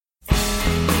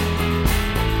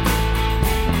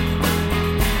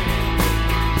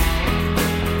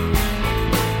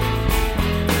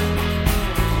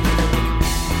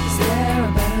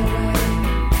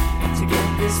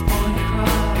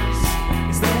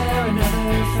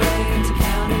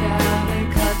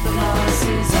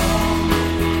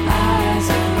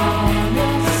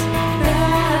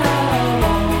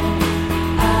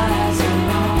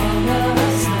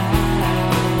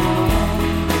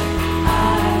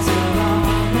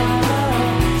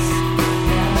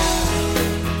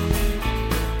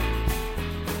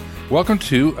Welcome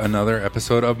to another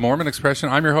episode of Mormon Expression.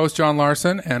 I'm your host, John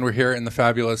Larson, and we're here in the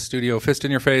fabulous studio Fist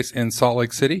in Your Face in Salt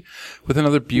Lake City with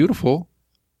another beautiful,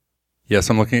 yes,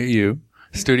 I'm looking at you,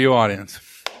 studio audience.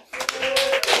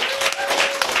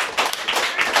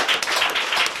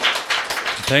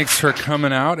 Thanks for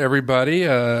coming out, everybody.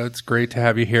 It's great to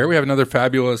have you here. We have another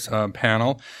fabulous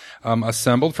panel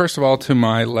assembled. First of all, to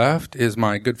my left is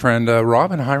my good friend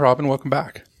Robin. Hi, Robin. Welcome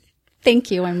back.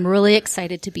 Thank you. I'm really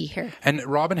excited to be here. And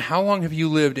Robin, how long have you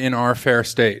lived in our fair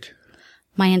state?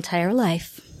 My entire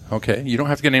life. Okay. You don't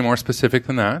have to get any more specific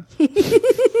than that.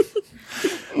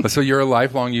 So you're a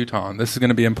lifelong Utahn. This is going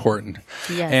to be important.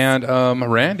 Yes. And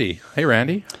Randy. Hey,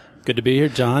 Randy. Good to be here,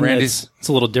 John. It's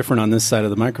a little different on this side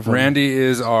of the microphone. Randy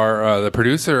is our the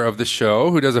producer of the show,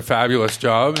 who does a fabulous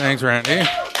job. Thanks, Randy.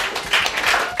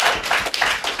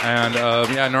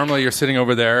 And normally you're sitting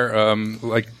over there,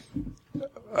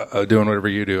 doing whatever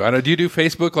you do. Do you do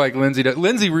Facebook like Lindsay does?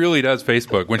 Lindsay really does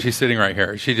Facebook when she's sitting right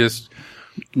here. She just...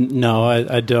 No,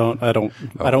 I don't. I don't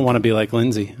want to be like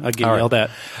Lindsay. I'll get yelled at.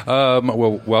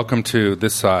 Well, welcome to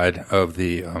this side of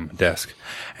the desk.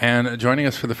 And joining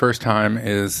us for the first time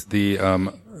is the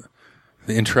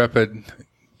intrepid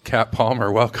Kat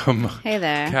Palmer. Welcome. Hey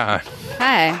there. Kat.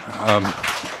 Hi.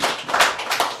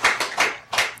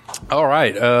 All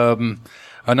right.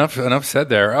 Enough said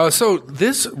there. So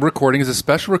this recording is a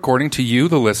special recording to you,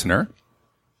 the listener,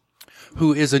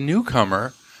 who is a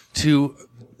newcomer to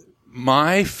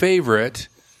my favorite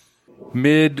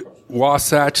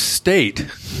mid-Wasatch state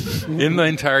in the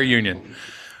entire Union.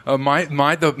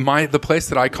 The place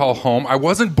that I call home. I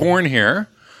wasn't born here,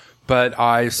 but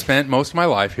I spent most of my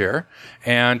life here.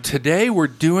 And today we're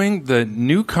doing the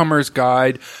newcomer's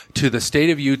guide to the state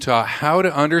of Utah, how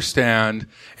to understand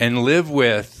and live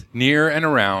with, near and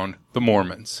around, the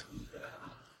Mormons.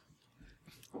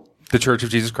 The Church of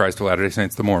Jesus Christ of Latter-day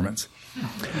Saints, the Mormons.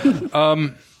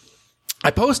 I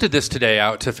posted this today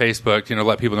out to Facebook, to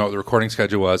let people know what the recording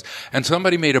schedule was, and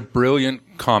somebody made a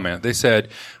brilliant comment. They said,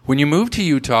 when you move to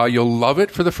Utah, you'll love it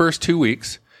for the first 2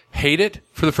 weeks, hate it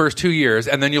for the first 2 years,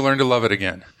 and then you'll learn to love it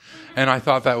again. And I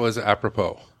thought that was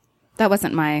apropos. That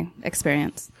wasn't my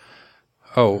experience.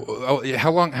 Oh, how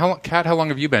long, Kat, how long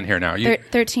have you been here now?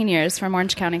 13 years from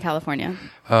Orange County, California.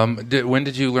 When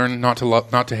did you learn not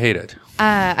to hate it?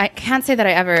 I can't say that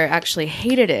I ever actually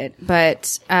hated it,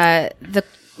 but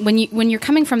when you're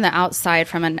coming from the outside,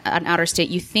 from an outer state,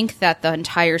 you think that the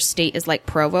entire state is like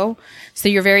Provo. So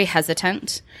you're very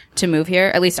hesitant to move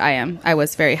here. At least I am. I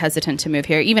was very hesitant to move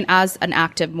here. Even as an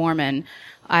active Mormon,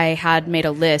 I had made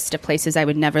a list of places I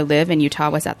would never live, and Utah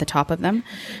was at the top of them.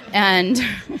 And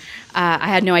I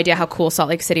had no idea how cool Salt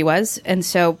Lake City was. And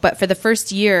so, but for the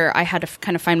first year, I had to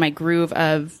kind of find my groove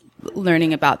of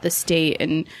learning about the state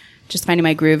and just finding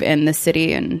my groove in the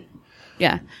city. And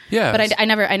yeah. But I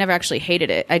never actually hated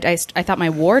it. I thought my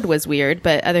ward was weird,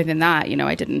 but other than that,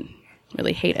 I didn't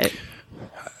really hate it.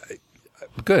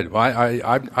 Good. Well,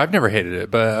 I've never hated it,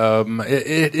 but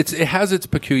it has its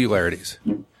peculiarities.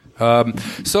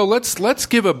 So let's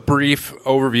give a brief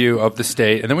overview of the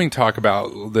state, and then we can talk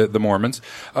about the Mormons.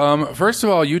 First of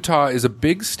all, Utah is a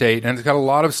big state, and it's got a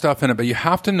lot of stuff in it, but you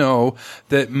have to know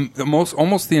that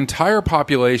almost the entire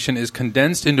population is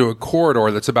condensed into a corridor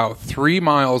that's about 3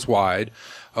 miles wide,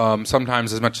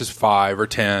 sometimes as much as 5 or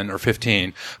 10 or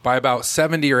 15, by about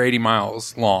 70 or 80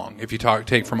 miles long, if you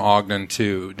take from Ogden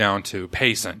down to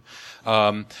Payson.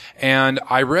 And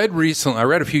I read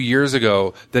a few years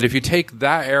ago that if you take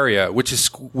that area, which is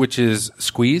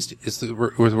squeezed, is the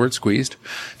word squeezed?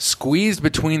 Squeezed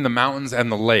between the mountains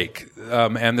and the lake,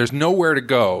 and there's nowhere to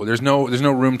go. There's no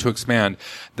room to expand.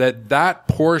 That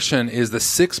portion is the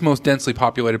 6th most densely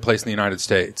populated place in the United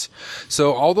States.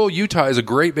 So although Utah is a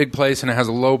great big place and it has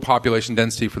a low population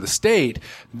density for the state,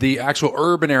 the actual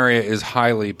urban area is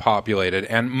highly populated.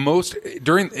 And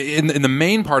in the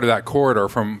main part of that corridor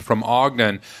from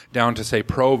Ogden down to, say,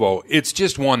 Provo, it's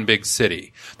just one big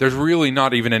city. There's really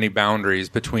not even any boundaries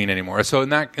between anymore. So in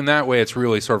that way, it's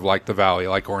really sort of like the Valley,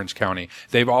 like Orange County.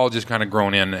 They've all just kind of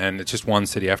grown in, and it's just one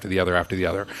city after the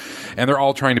other. And they're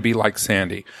all trying to be like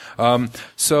Sandy. And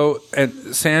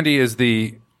Sandy is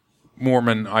the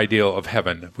Mormon ideal of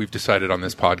heaven. We've decided on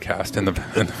this podcast.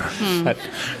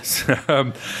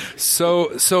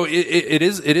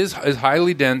 It is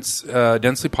highly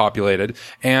densely populated,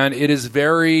 and it is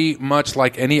very much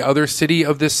like any other city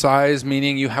of this size,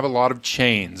 meaning you have a lot of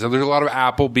chains. There's a lot of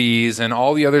Applebee's and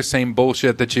all the other same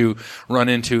bullshit that you run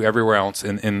into everywhere else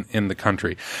in the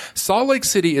country. Salt Lake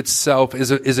City itself is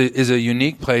a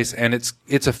unique place, and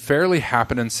it's a fairly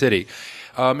happening city.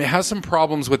 It has some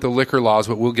problems with the liquor laws,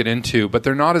 what we'll get into, but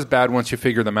they're not as bad once you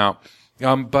figure them out.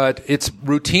 but it's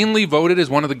routinely voted as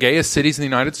one of the gayest cities in the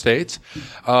United States.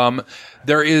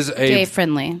 There is a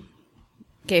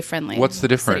Gay friendly. What's the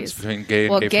difference cities. between gay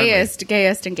and well, gay friendly?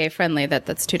 gayest and gay friendly.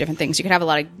 That's two different things. You can have a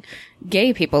lot of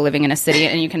gay people living in a city,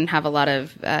 and you can have a lot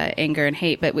of anger and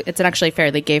hate. But it's an actually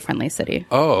fairly gay friendly city.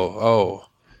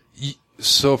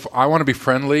 So if I want to be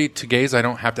friendly to gays, I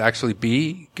don't have to actually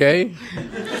be gay?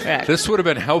 Correct. This would have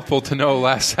been helpful to know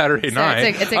last Saturday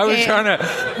night. it's a I was gay- trying to...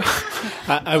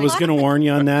 I was going to warn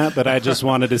you on that, but I just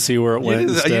wanted to see where it went You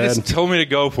instead. just told me to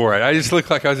go for it. I just looked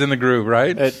like I was in the groove,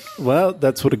 right? Well,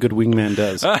 that's what a good wingman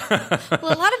does. Well,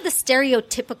 a lot of the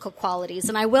stereotypical qualities,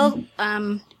 and I will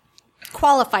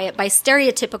qualify it by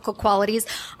stereotypical qualities,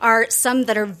 are some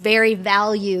that are very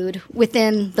valued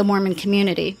within the Mormon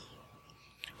community.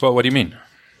 Well, what do you mean?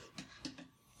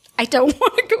 I don't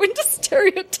want to go into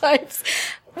stereotypes.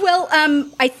 Well,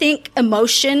 I think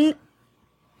emotion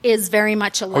is very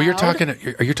much allowed. Oh, you're talking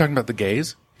about the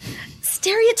gays?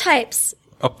 Stereotypes.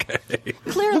 Okay.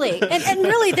 Clearly. And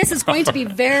really, this is going to be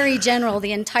very general,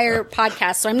 the entire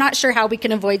podcast, so I'm not sure how we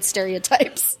can avoid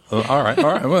stereotypes. All right.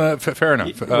 Well, fair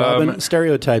enough. Robin,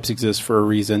 stereotypes exist for a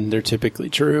reason. They're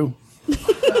typically true.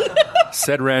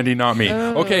 Said Randy, not me.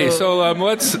 Okay, so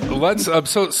let's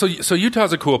so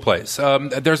Utah's a cool place.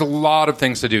 There's a lot of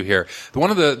things to do here.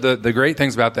 One of the great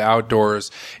things about the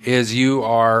outdoors is you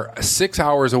are 6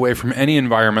 hours away from any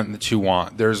environment that you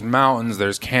want. There's mountains,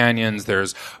 there's canyons,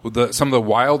 there's some of the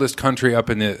wildest country up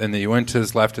in the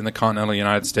Uintas left in the continental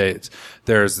United States.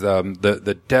 There's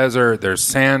the desert, there's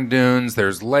sand dunes,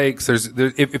 there's lakes.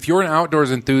 If you're an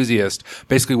outdoors enthusiast,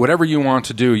 basically whatever you want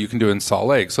to do, you can do in Salt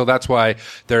Lake. So that's why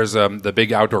there's the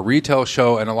big outdoor retail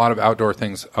show and a lot of outdoor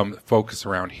things focus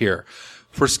around here.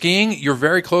 For skiing, you're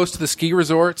very close to the ski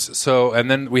resorts. So, and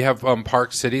then we have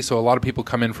Park City. So a lot of people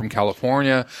come in from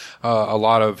California. A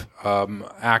lot of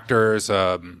actors,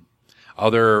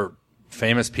 other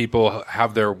famous people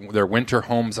have their winter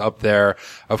homes up there.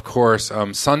 Of course,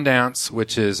 Sundance,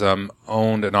 which is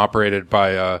owned and operated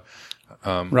by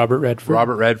Robert Redford.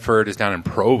 Robert Redford is down in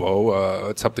Provo.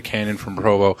 It's up the canyon from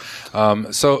Provo.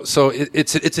 So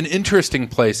it's an interesting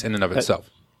place in and of itself.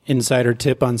 Insider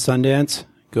tip on Sundance.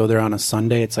 Go there on a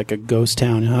Sunday. It's like a ghost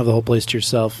town. You'll have the whole place to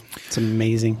yourself. It's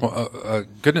amazing.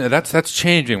 Goodness, that's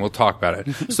changing. We'll talk about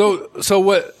it. So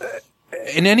what?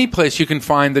 In any place you can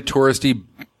find the touristy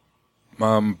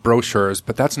brochures,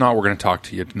 but that's not what we're going to talk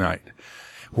to you tonight.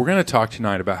 We're going to talk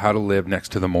tonight about how to live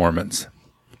next to the Mormons.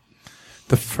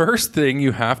 The first thing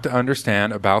you have to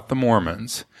understand about the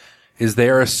Mormons is they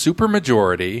are a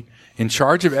supermajority in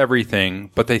charge of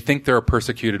everything, but they think they're a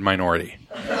persecuted minority.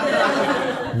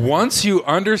 Once you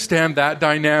understand that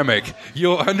dynamic,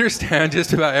 you'll understand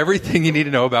just about everything you need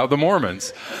to know about the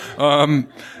Mormons.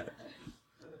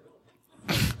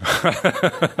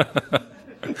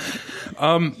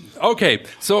 Okay,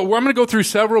 so I'm going to go through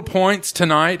several points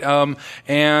tonight.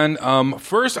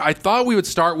 First, I thought we would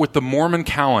start with the Mormon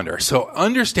calendar. So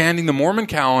understanding the Mormon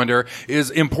calendar is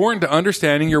important to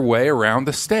understanding your way around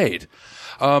the state.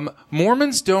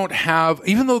 Mormons don't have,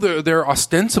 even though they're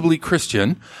ostensibly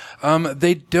Christian,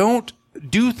 they don't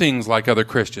do things like other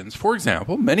Christians. For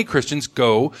example, many Christians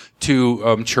go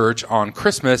to church on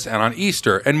Christmas and on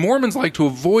Easter, and Mormons like to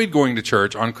avoid going to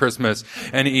church on Christmas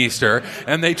and Easter,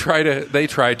 and they try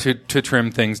to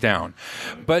trim things down.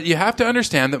 But you have to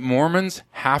understand that Mormons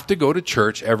have to go to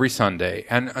church every Sunday,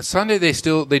 and a Sunday they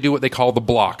do what they call the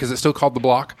block. Is it still called the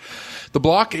block? The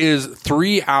block is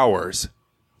 3 hours.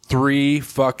 3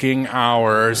 fucking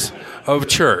hours of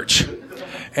church.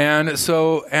 And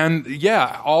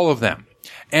all of them.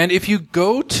 And if you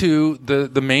go to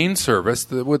the main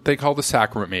service, what they call the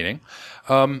sacrament meeting,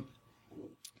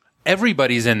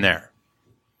 everybody's in there.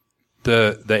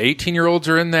 The 18-year-olds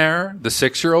are in there, the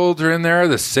 6-year-olds are in there,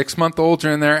 the 6-month-olds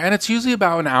are in there, and it's usually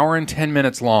about an hour and 10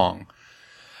 minutes long.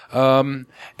 And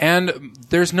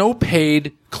there's no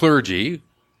paid clergy,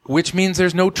 which means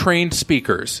there's no trained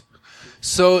speakers.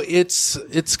 So it's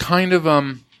kind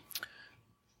of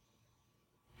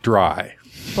dry.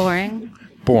 Boring.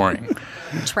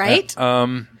 Right?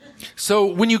 So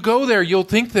when you go there, you'll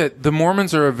think that the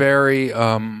Mormons are a very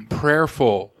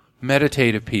prayerful,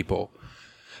 meditative people.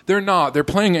 They're not. They're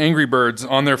playing Angry Birds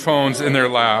on their phones in their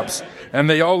laps, and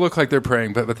they all look like they're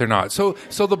praying, but they're not. So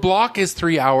the block is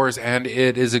 3 hours, and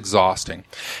it is exhausting.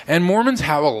 And Mormons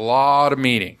have a lot of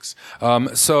meetings.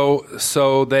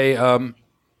 So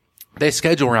they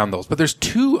schedule around those. But there's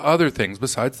 2 other things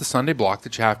besides the Sunday block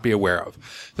that you have to be aware of.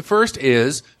 The first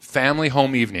is family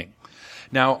home evening.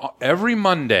 Now, every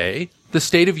Monday, the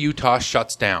state of Utah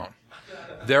shuts down.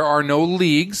 There are no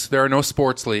leagues. There are no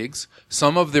sports leagues.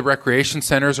 Some of the recreation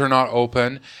centers are not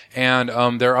open, and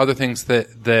there are other things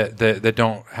that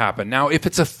don't happen. Now, if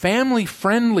it's a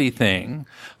family-friendly thing,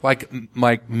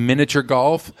 like miniature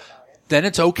golf, then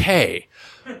it's okay.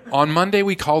 On Monday,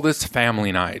 we call this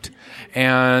family night,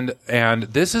 and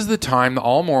this is the time that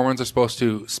all Mormons are supposed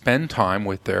to spend time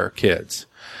with their kids.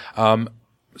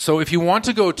 So if you want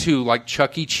to go to like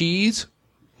Chuck E. Cheese,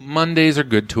 Mondays are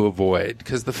good to avoid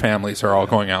because the families are all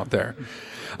going out there.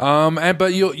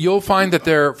 But you'll find that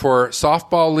they're for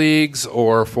softball leagues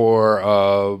or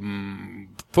for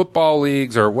football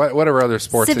leagues or whatever other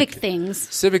sports.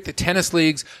 Civic tennis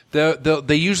leagues.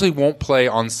 They usually won't play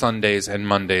on Sundays and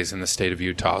Mondays in the state of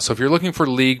Utah. So if you're looking for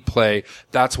league play,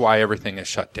 that's why everything is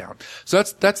shut down. So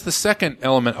that's the second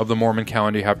element of the Mormon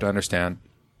calendar you have to understand.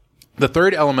 The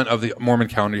third element of the Mormon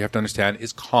calendar you have to understand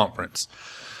is conference.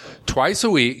 Twice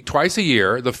a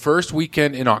year, the first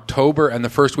weekend in October and the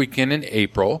first weekend in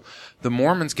April, the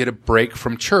Mormons get a break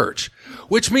from church,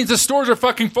 which means the stores are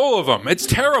fucking full of them. It's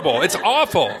terrible. It's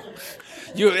awful.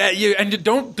 You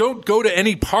don't go to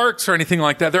any parks or anything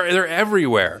like that. They're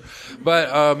everywhere.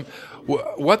 But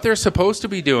what they're supposed to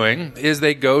be doing is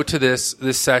they go to this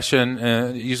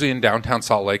session, usually in downtown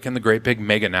Salt Lake in the great big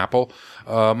Mega Napple,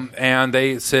 and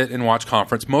they sit and watch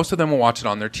conference. Most of them will watch it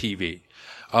on their TV.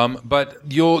 But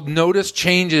you'll notice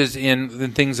changes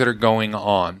in things that are going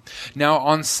on. Now,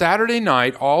 on Saturday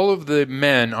night, all of the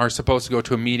men are supposed to go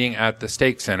to a meeting at the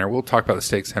Stake Center. We'll talk about the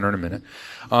Stake Center in a minute.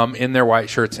 In their white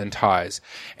shirts and ties.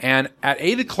 And at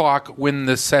 8 o'clock, when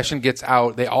the session gets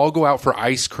out, they all go out for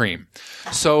ice cream.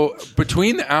 So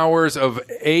between the hours of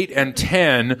 8 and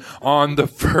 10 on the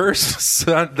first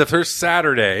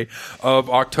Saturday of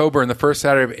October and the first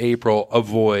Saturday of April,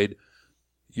 avoid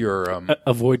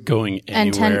going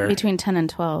anywhere. And between 10 and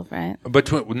 12, right?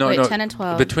 10 and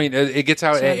 12. Between it gets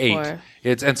out at 8.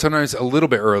 And sometimes a little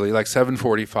bit early, like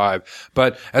 7:45.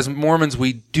 But as Mormons,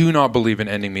 we do not believe in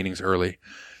ending meetings early.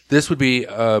 This would be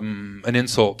an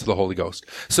insult to the Holy Ghost.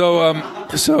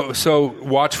 So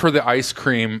watch for the ice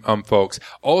cream, folks.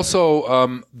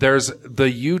 Also, there's the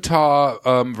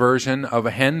Utah version of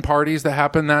hen parties that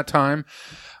happen that time.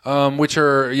 Which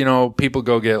are, people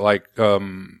go get like,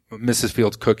 Mrs.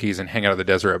 Fields cookies and hang out at the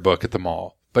Deseret Book at the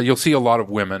mall. But you'll see a lot of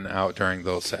women out during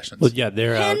those sessions. Well, yeah,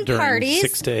 they're hen out during parties?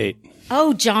 6 to 8.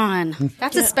 Oh, John,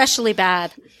 that's especially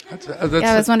bad.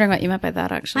 I was wondering what you meant by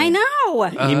that, actually. I know.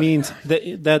 He means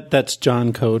that's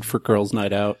John code for girls'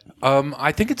 night out.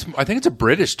 I think it's a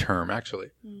British term,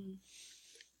 actually.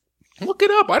 Look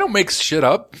it up. I don't make shit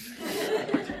up.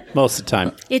 Most of the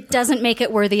time. It doesn't make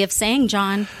it worthy of saying,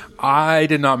 John. I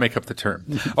did not make up the term.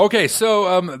 Okay,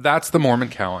 so that's the Mormon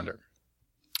calendar.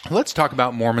 Let's talk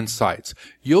about Mormon sites.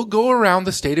 You'll go around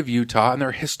the state of Utah, and there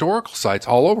are historical sites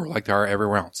all over like there are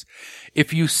everywhere else.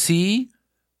 If you see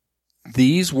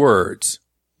these words,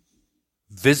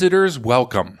 visitors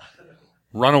welcome,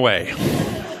 run away.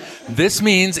 This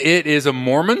means it is a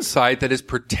Mormon site that is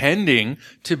pretending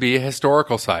to be a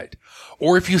historical site.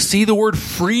 Or if you see the word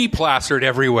free plastered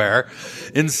everywhere,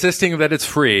 insisting that it's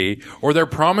free, or they're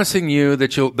promising you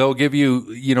that they'll give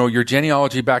you, your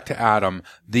genealogy back to Adam,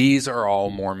 these are all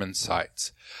Mormon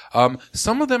sites.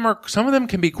 Some of them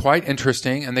can be quite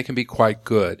interesting and they can be quite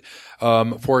good.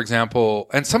 For example,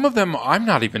 and some of them, I'm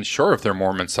not even sure if they're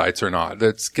Mormon sites or not.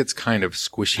 That gets kind of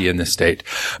squishy in this state.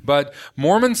 But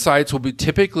Mormon sites will be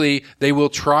they will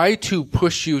try to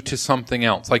push you to something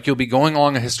else. Like you'll be going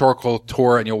along a historical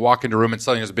tour and you'll walk into a room and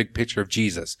suddenly there's a big picture of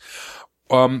Jesus.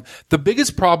 The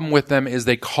biggest problem with them is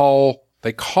they call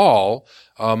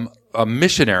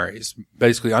missionaries,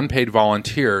 basically unpaid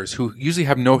volunteers who usually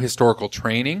have no historical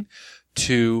training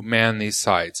to man these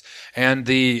sites. And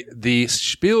the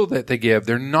spiel that they give,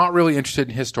 they're not really interested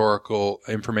in historical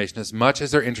information as much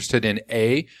as they're interested in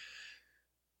A,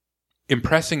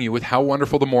 impressing you with how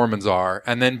wonderful the Mormons are,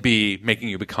 and then B, making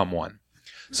you become one.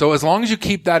 So as long as you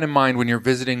keep that in mind when you're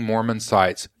visiting Mormon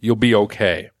sites, you'll be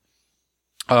okay.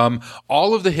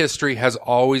 All of the history has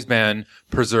always been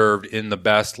preserved in the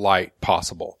best light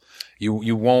possible.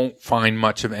 You won't find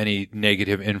much of any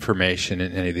negative information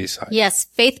in any of these sites. Yes,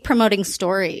 faith promoting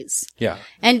stories. Yeah.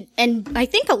 And I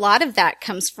think a lot of that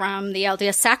comes from the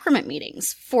LDS sacrament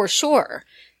meetings, for sure.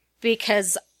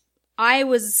 Because I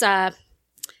was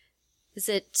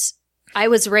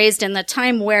raised in the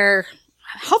time where,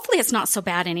 hopefully it's not so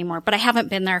bad anymore, but I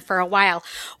haven't been there for a while,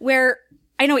 where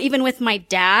I know even with my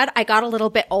dad, I got a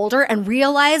little bit older and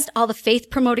realized all the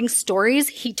faith-promoting stories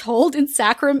he told in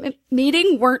sacrament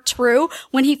meeting weren't true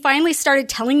when he finally started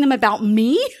telling them about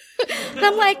me. And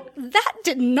I'm like, that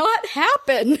did not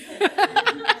happen.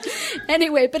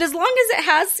 Anyway, but as long as it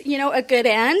has, a good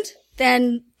end,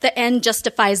 then the end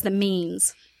justifies the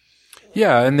means.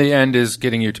 Yeah, and the end is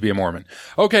getting you to be a Mormon.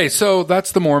 Okay, so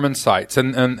that's the Mormon sites,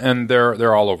 and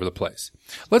they're all over the place.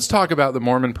 Let's talk about the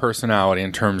Mormon personality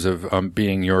in terms of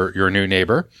being your new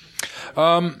neighbor.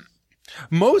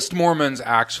 Most Mormons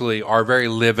actually are very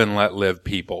live and let live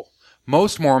people.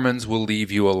 Most Mormons will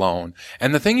leave you alone.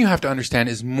 And the thing you have to understand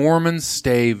is Mormons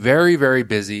stay very, very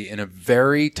busy in a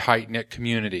very tight-knit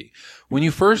community. When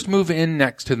you first move in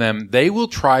next to them, they will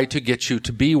try to get you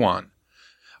to be one.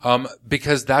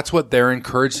 Because that's what they're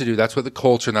encouraged to do. That's what the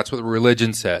culture and that's what the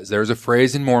religion says. There's a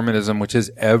phrase in Mormonism which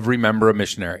is every member a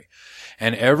missionary.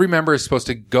 And every member is supposed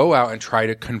to go out and try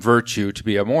to convert you to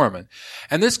be a Mormon.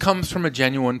 And this comes from a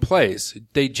genuine place.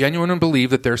 They genuinely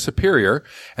believe that they're superior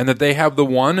and that they have the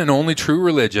one and only true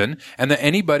religion and that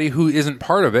anybody who isn't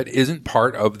part of it isn't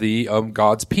part of the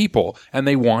God's people. And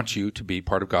they want you to be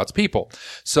part of God's people.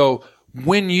 So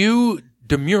when you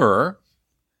demur,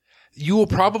 you will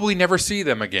probably never see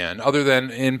them again other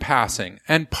than in passing.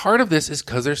 And part of this is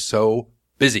because they're so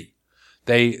busy.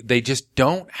 They just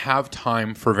don't have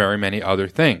time for very many other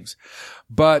things.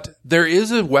 But there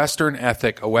is a Western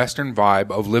ethic, a Western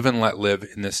vibe of live and let live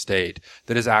in this state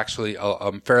that is actually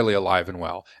fairly alive and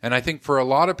well. And I think for a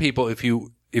lot of people, if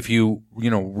you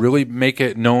really make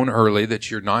it known early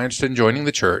that you're not interested in joining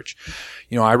the church,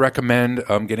 I recommend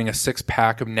getting a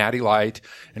 6-pack of Natty Light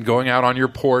and going out on your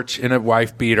porch in a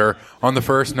wife beater on the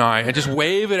first night and just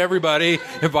wave at everybody,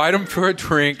 invite them for a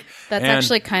drink. That's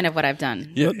actually kind of what I've done.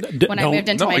 Yeah, when I moved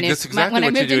into my new, that's exactly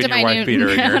what you do in your wife beater.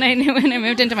 When I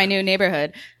moved into my new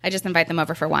neighborhood, I just invite them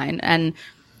over for wine and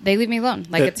they leave me alone.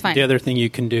 It's fine. The other thing you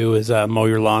can do is mow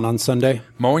your lawn on Sunday.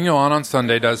 Mowing your lawn on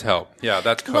Sunday does help. Yeah,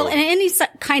 that's cool. Well, in any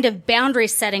kind of boundary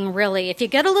setting, really, if you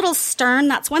get a little stern,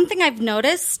 that's one thing I've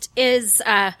noticed is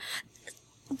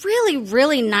really,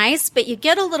 really nice, but you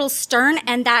get a little stern,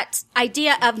 and that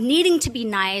idea of needing to be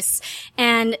nice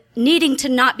and needing to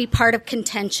not be part of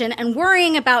contention and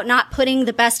worrying about not putting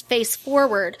the best face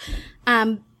forward,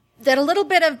 that a little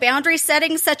bit of boundary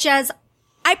setting, such as,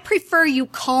 I prefer you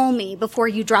call me before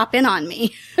you drop in on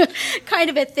me, kind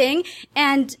of a thing.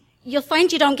 And you'll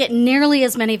find you don't get nearly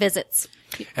as many visits.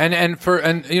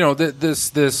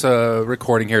 This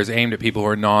recording here is aimed at people who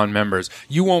are non-members.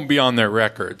 You won't be on their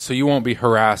record, so you won't be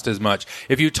harassed as much.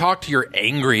 If you talk to your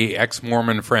angry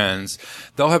ex-Mormon friends,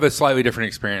 they'll have a slightly different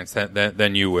experience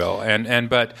than you will.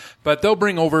 But they'll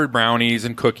bring over brownies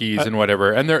and cookies and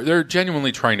whatever, and they're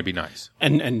genuinely trying to be nice.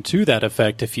 And to that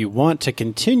effect, if you want to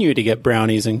continue to get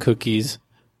brownies and cookies,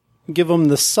 give them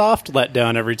the soft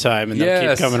letdown every time, and they'll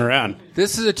keep coming around.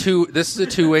 This is a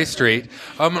two-way street.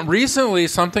 Recently,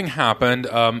 something happened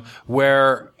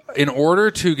where, in order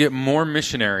to get more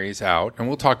missionaries out, and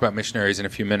we'll talk about missionaries in a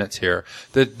few minutes here,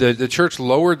 the church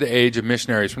lowered the age of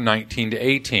missionaries from 19 to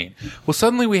 18. Well,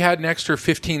 suddenly we had an extra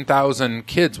 15,000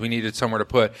 kids we needed somewhere to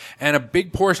put, and a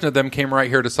big portion of them came right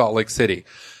here to Salt Lake City.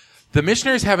 The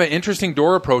missionaries have an interesting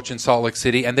door approach in Salt Lake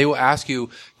City, and they will ask you,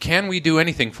 "Can we do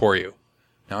anything for you?"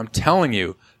 Now, I'm telling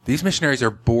you, these missionaries are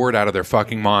bored out of their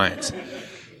fucking minds.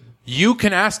 You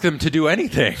can ask them to do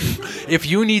anything. If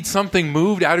you need something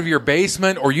moved out of your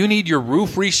basement or you need your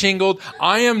roof reshingled,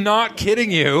 I am not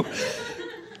kidding you.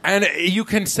 And you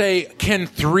can say, "Can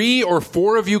 3 or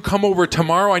 4 of you come over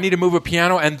tomorrow? I need to move a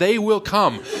piano," and they will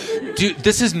come.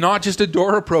 This is not just a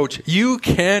door approach. You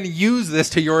can use this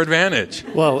to your advantage.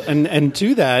 Well, and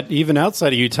to that, even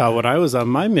outside of Utah, when I was on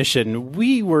my mission,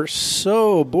 we were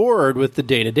so bored with the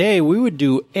day-to-day, we would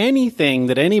do anything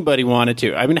that anybody wanted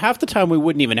to. I mean, half the time we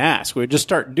wouldn't even ask. We would just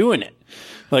start doing it.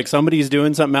 Like somebody's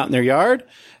doing something out in their yard.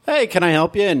 "Hey, can I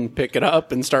help you?" And pick it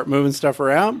up and start moving stuff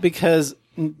around, because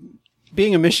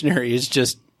being a missionary is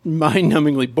just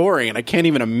mind-numbingly boring, and I can't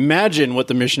even imagine what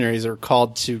the missionaries are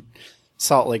called to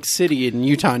Salt Lake City and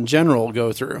Utah in general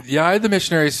go through. Yeah, I had the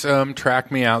missionaries track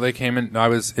me out. They came in. I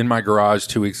was in my garage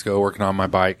 2 weeks ago working on my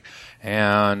bike,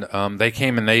 and they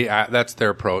came and that's their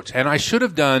approach. And I should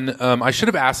have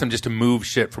asked them just to move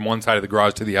shit from one side of the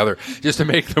garage to the other just to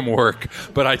make them work,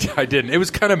 but I didn't. It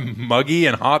was kind of muggy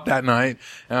and hot that night,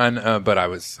 and but I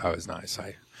was nice.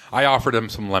 I offered them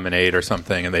some lemonade or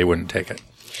something, and they wouldn't take it.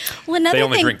 Well, they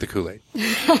only drink the Kool-Aid.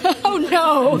 Oh,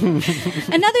 no.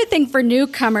 Another thing for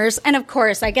newcomers, and of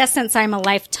course, I guess since I'm a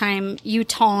lifetime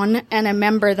Utahn and a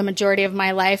member the majority of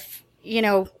my life,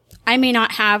 I may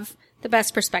not have the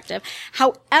best perspective.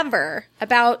 However,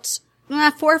 about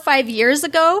 4 or 5 years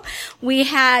ago, we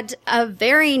had a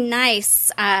very nice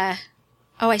I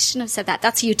shouldn't have said that.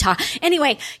 That's Utah.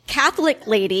 Anyway, Catholic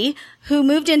lady who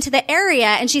moved into the area,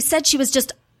 and she said she was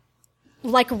just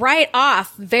right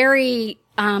off, very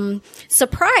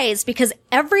surprised because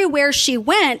everywhere she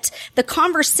went, the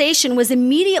conversation was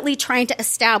immediately trying to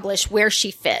establish where she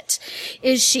fit.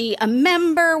 Is she a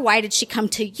member? Why did she come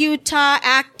to Utah?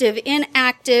 Active,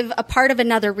 inactive, a part of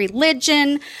another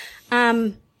religion?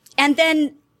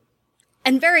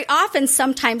 And very often,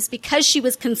 sometimes because she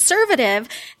was conservative,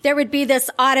 there would be this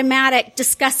automatic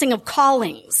discussing of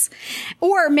callings,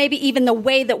 or maybe even the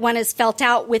way that one is felt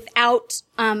out without,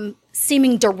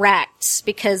 seeming direct,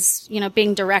 because,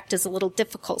 being direct is a little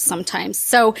difficult sometimes.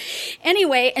 So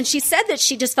anyway, and she said that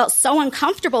she just felt so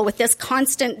uncomfortable with this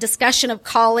constant discussion of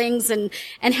callings and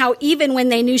how even when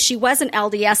they knew she wasn't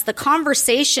LDS, the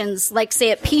conversations, like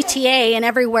say at PTA and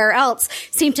everywhere else,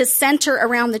 seemed to center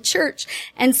around the church.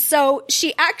 And so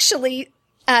she actually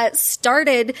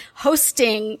started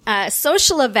hosting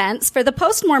social events for the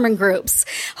post-Mormon groups,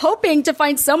 hoping to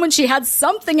find someone she had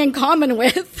something in common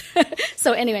with.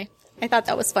 So anyway, I thought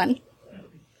that was fun.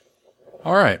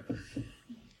 All right.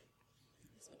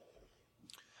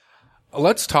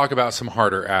 Let's talk about some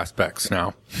harder aspects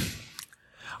now.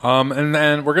 And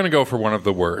then we're going to go for one of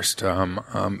the worst.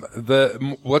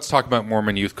 Let's talk about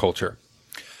Mormon youth culture.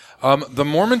 The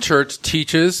Mormon Church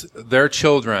teaches their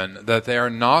children that they are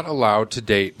not allowed to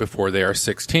date before they are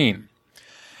 16.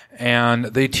 And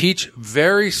they teach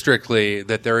very strictly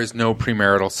that there is no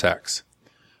premarital sex.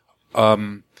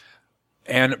 And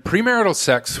premarital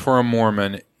sex for a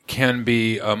Mormon can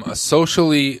be a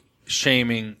socially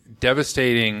shaming,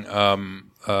 devastating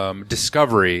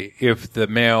discovery if the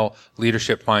male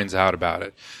leadership finds out about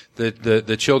it.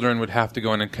 The children would have to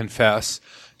go in and confess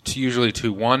usually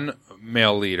to one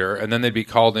male leader, and then they'd be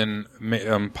called in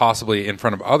possibly in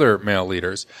front of other male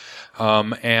leaders,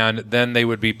 and then they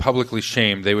would be publicly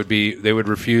shamed. They would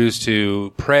refuse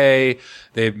to pray.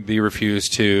 They'd be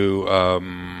refused to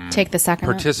take the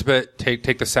sacrament.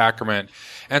 Take the sacrament.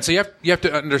 And so you have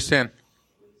to understand.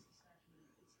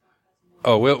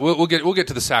 Oh, we'll get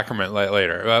to the sacrament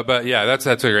later. But yeah, that's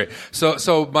great.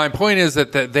 So my point is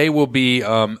that they will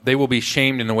be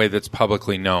shamed in a way that's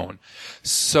publicly known.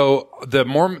 So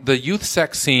the youth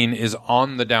sex scene is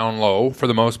on the down low for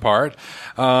the most part.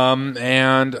 But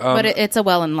it's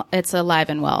alive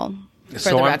and well.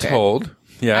 So I'm told.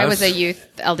 Yes. I was a youth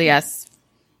LDS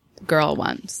girl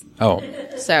once. Oh.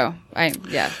 So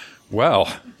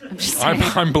Well,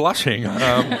 I'm blushing.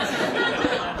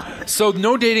 So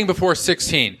no dating before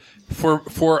 16. For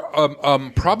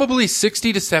probably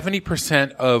 60 to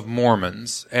 70% of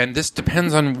Mormons, and this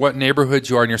depends on what neighborhoods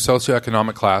you are in your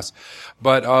socioeconomic class,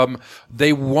 but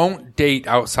they won't date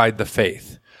outside the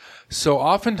faith. So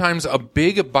oftentimes a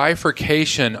big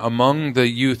bifurcation among the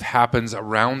youth happens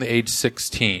around the age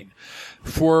 16.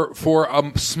 For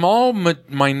a small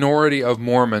minority of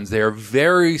Mormons, they are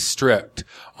very strict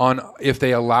on if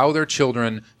they allow their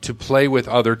children to play with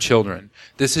other children.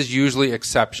 This is usually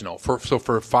exceptional. For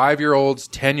 5-year-olds,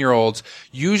 10-year-olds,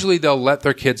 usually they'll let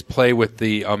their kids play with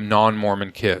the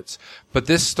non-Mormon kids. But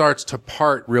this starts to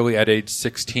part really at age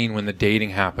 16 when the dating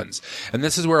happens. And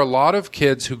this is where a lot of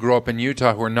kids who grow up in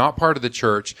Utah who are not part of the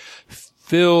church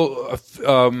feel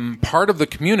part of the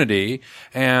community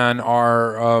and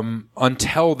are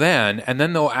until then, and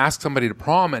then they'll ask somebody to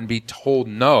prom and be told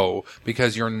no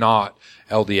because you're not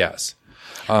LDS.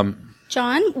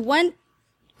 John,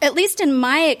 at least in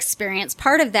my experience,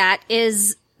 part of that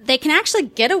is they can actually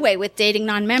get away with dating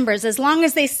non-members as long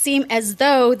as they seem as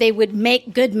though they would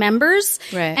make good members.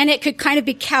 Right. And it could kind of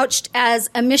be couched as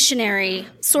a missionary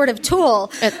sort of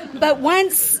tool. But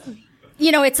once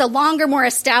it's a longer, more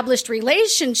established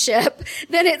relationship,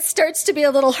 then it starts to be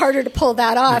a little harder to pull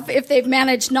that off if they've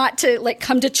managed not to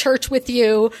come to church with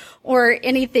you or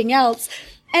anything else.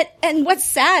 And what's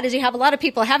sad is you have a lot of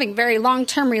people having very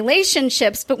long-term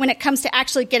relationships, but when it comes to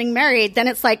actually getting married, then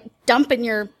it's like dumping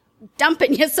you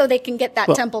so they can get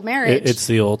that temple marriage. It's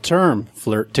the old term,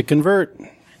 flirt to convert.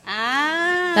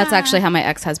 That's actually how my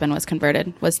ex-husband was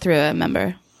converted, was through a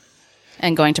member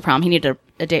and going to prom. He needed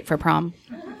a date for prom.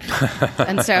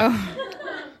 And so...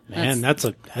 Man, I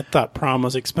thought prom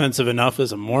was expensive enough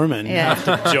as a Mormon. Yeah.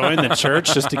 Have to join the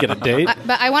church just to get a date.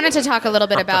 But I wanted to talk a little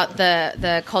bit about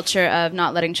the culture of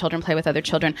not letting children play with other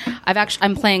children.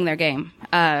 I'm playing their game.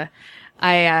 I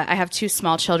have 2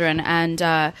 small children, and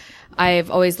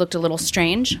I've always looked a little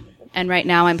strange. And right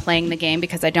now I'm playing the game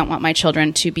because I don't want my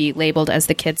children to be labeled as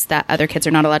the kids that other kids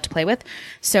are not allowed to play with.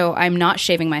 So I'm not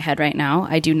shaving my head right now.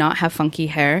 I do not have funky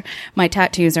hair. My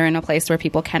tattoos are in a place where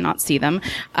people cannot see them.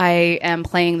 I am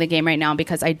playing the game right now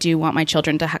because I do want my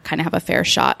children to kind of have a fair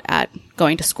shot at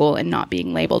going to school and not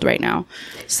being labeled right now.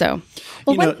 So,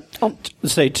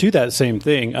 say to that same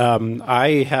thing,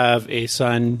 I have a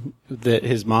son that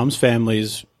his mom's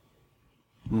family's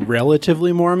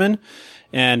relatively Mormon.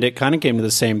 And it kind of came to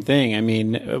the same thing. I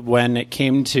mean, when it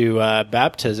came to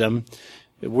baptism,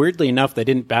 weirdly enough, they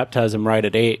didn't baptize him right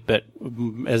at 8, but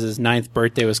as his 9th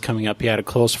birthday was coming up, he had a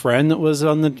close friend that was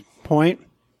on the point.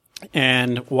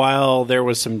 And while there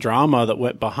was some drama that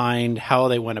went behind how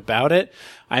they went about it,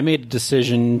 I made a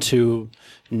decision to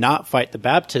not fight the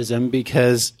baptism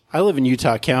because I live in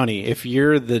Utah County. If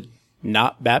you're the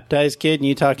not baptized kid in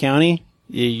Utah County,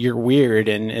 you're weird,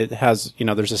 and it has,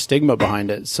 there's a stigma behind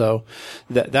it. So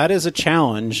that is a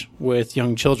challenge with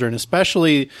young children,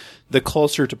 especially the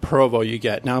closer to Provo you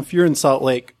get. Now, if you're in Salt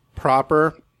Lake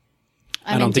proper,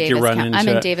 I don't think you're running into... I'm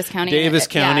in Davis County. Davis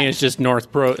County is just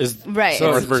North Pro... is right.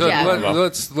 So North version of Provo.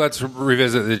 let's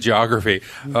revisit the geography.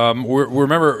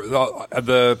 Remember,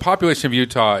 the population of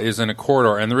Utah is in a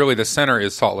corridor, and really the center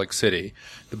is Salt Lake City.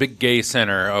 The big gay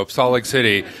center of Salt Lake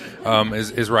City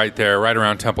is right there, right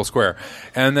around Temple Square.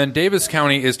 And then Davis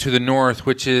County is to the north,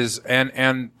 which is...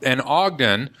 And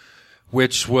Ogden,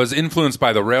 which was influenced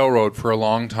by the railroad for a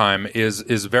long time, is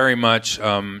very much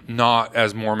not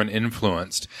as Mormon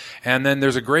influenced. And then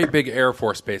there's a great big Air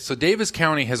Force base. So Davis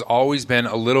County has always been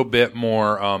a little bit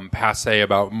more passé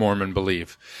about Mormon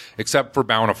belief, except for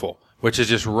Bountiful, which is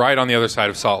just right on the other side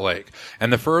of Salt Lake.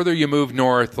 And the further you move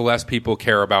north, the less people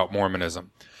care about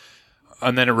Mormonism.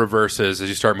 And then it reverses as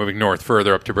you start moving north,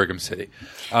 further up to Brigham City.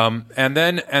 And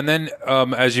then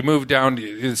as you move down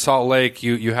to Salt Lake,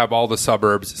 you have all the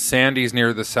suburbs. Sandy's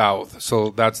near the south, so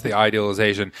that's the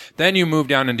idealization. Then you move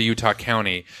down into Utah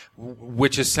County,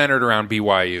 which is centered around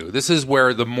BYU. This is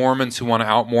where the Mormons who want to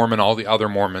out-Mormon all the other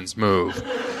Mormons move.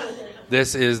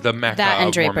 This is the Mecca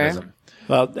of Mormonism.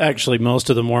 Well, actually,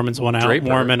 most of the Mormons want to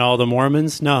out-Mormon all the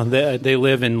Mormons. No, they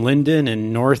live in Linden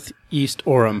and northeast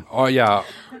Orem. Oh, yeah.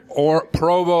 Or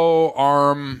Provo,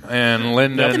 Arm, and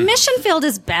Linden. The mission field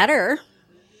is better.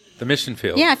 The mission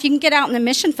field. Yeah, if you can get out in the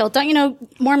mission field. Don't you know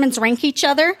Mormons rank each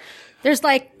other? There's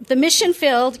like the mission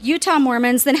field, Utah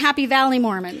Mormons, then Happy Valley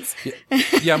Mormons.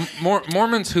 Yeah,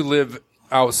 Mormons who live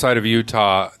outside of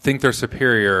Utah think they're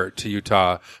superior to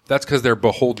Utah. That's because they're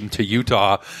beholden to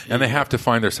Utah, and they have to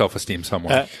find their self-esteem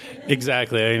somewhere.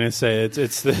 Exactly. I'm going to say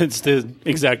it's the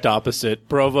exact opposite.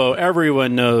 Provo,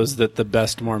 everyone knows that the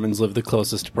best Mormons live the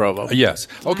closest to Provo. Yes.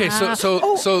 Okay,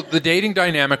 so the dating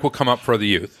dynamic will come up for the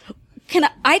youth.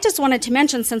 I just wanted to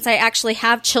mention, since I actually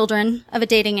have children of a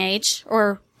dating age,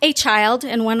 or a child,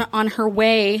 and one on her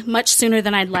way much sooner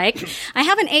than I'd like. I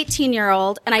have an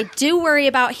 18-year-old, and I do worry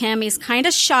about him. He's kind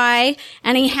of shy,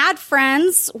 and he had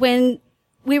friends when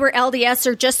we were LDS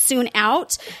or just soon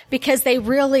out, because they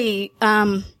really,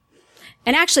 and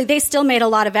actually they still made a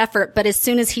lot of effort, but as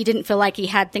soon as he didn't feel like he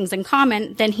had things in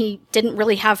common, then he didn't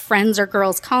really have friends or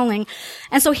girls calling.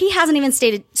 And so he hasn't even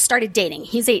started dating.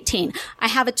 He's 18. I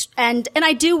have and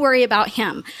I do worry about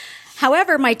him.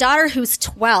 However, my daughter, who's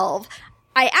 12,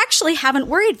 I actually haven't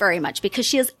worried very much because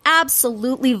she is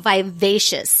absolutely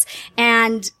vivacious.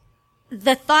 And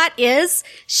the thought is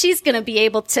she's going to be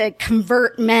able to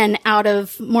convert men out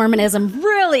of Mormonism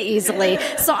really easily.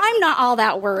 So I'm not all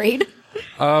that worried.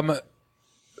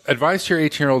 Advice to your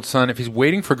 18-year-old son, if he's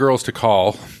waiting for girls to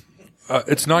call,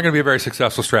 it's not going to be a very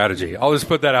successful strategy. I'll just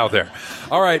put that out there.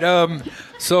 All right.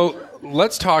 So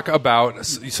let's talk about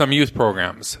some youth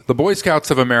programs. The Boy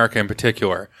Scouts of America in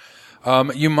particular.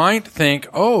 You might think,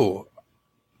 oh,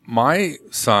 my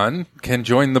son can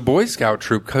join the Boy Scout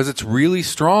troop because it's really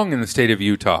strong in the state of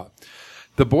Utah.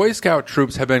 The Boy Scout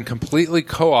troops have been completely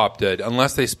co-opted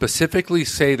unless they specifically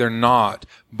say they're not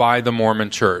by the Mormon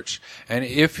Church. And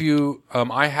if you,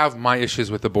 I have my issues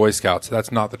with the Boy Scouts.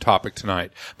 That's not the topic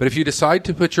tonight. But if you decide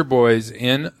to put your boys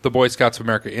in the Boy Scouts of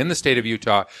America in the state of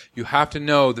Utah, you have to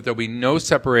know that there'll be no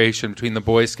separation between the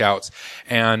Boy Scouts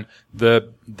and the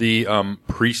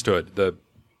priesthood,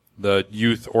 the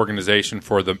youth organization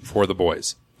for the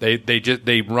boys.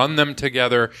 They run them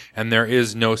together, and there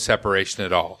is no separation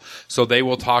at all. So they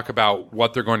will talk about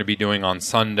what they're going to be doing on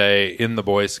Sunday in the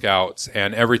Boy Scouts,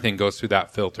 and everything goes through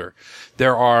that filter.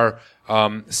 There are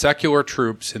secular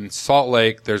troops in Salt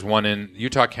Lake. There's one in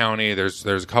Utah County. There's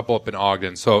a couple up in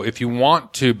Ogden. So if you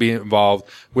want to be involved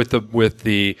with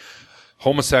the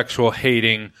homosexual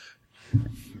hating,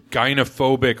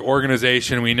 gynophobic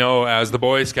organization we know as the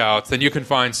Boy Scouts, then you can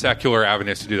find secular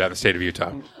avenues to do that in the state of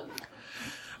Utah.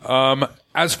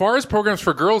 As far as programs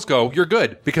for girls go, you're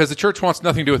good because the church wants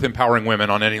nothing to do with empowering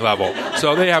women on any level.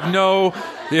 So they have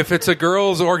if it's a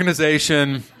girls'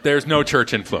 organization, there's no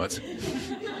church influence.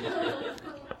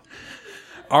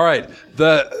 All right.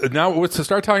 Now let's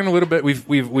start talking a little bit.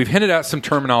 We've hinted at some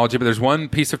terminology, but there's one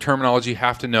piece of terminology you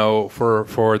have to know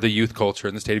for the youth culture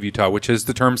in the state of Utah, which is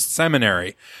the term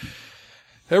seminary.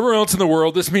 everywhere else in the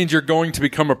world, this means you're going to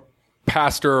become a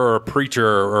pastor or a preacher,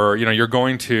 or, you're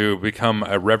going to become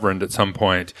a reverend at some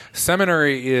point.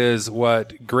 Seminary is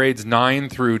what grades 9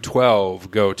 through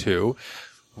 12 go to.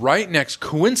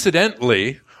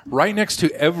 Coincidentally, right next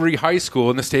to every high school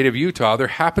in the state of Utah, there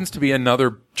happens to be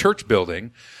another church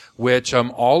building, which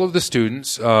all of the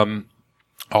students, all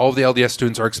of the LDS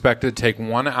students are expected to take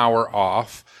 1 hour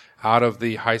off out of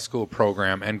the high school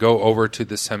program and go over to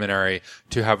the seminary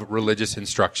to have religious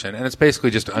instruction. And it's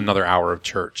basically just another hour of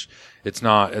church. It's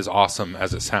not as awesome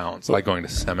as it sounds, like going to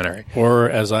seminary. Or,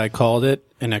 as I called it,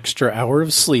 an extra hour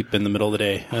of sleep in the middle of the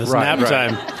day. That's nap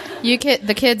time.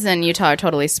 The kids in Utah are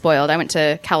totally spoiled. I went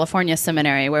to California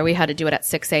Seminary where we had to do it at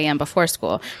 6 a.m. before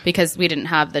school because we didn't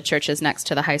have the churches next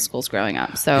to the high schools growing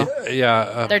up. So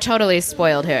they're totally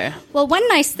spoiled here. Well, one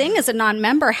nice thing as a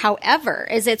non-member, however,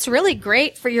 is it's really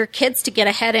great for your kids to get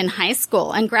ahead in high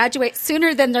school and graduate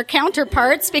sooner than their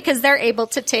counterparts because they're able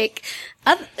to take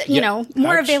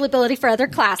more availability for other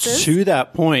classes. To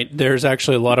that point, there's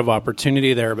actually a lot of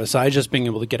opportunity there besides just being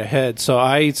able to get ahead. So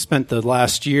I spent the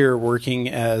last year working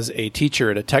as a teacher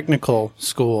at a technical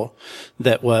school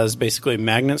that was basically a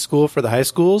magnet school for the high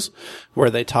schools,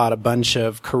 where they taught a bunch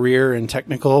of career and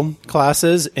technical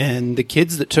classes. And the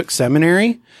kids that took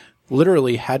seminary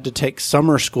literally had to take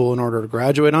summer school in order to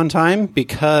graduate on time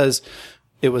because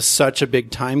it was such a big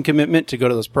time commitment to go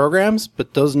to those programs.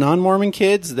 But those non-Mormon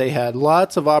kids, they had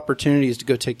lots of opportunities to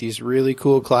go take these really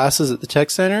cool classes at the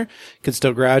tech center, could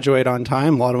still graduate on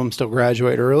time. A lot of them still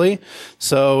graduate early.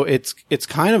 So it's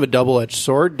kind of a double-edged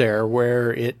sword there,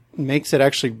 where it makes it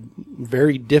actually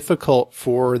very difficult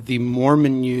for the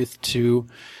Mormon youth to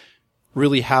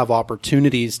really have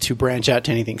opportunities to branch out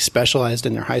to anything specialized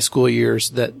in their high school years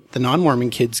that the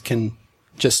non-Mormon kids can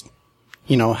just,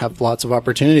 have lots of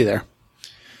opportunity there.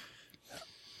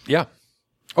 Yeah.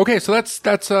 Okay, so that's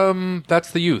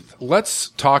the youth. Let's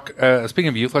talk, speaking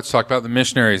of youth, let's talk about the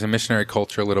missionaries and missionary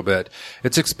culture a little bit.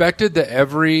 It's expected that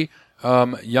every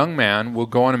young man will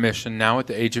go on a mission now at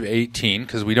the age of 18,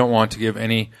 because we don't want to give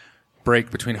any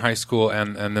break between high school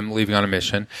and them leaving on a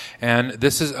mission. And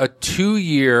this is a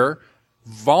 2-year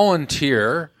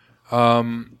volunteer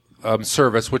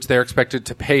service, which they're expected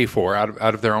to pay for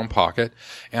out of their own pocket.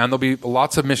 And there'll be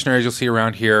lots of missionaries you'll see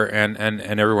around here and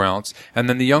everywhere else. And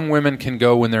then the young women can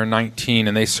go when they're 19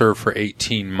 and they serve for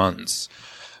 18 months.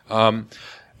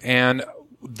 And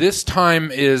this time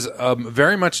is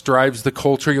very much drives the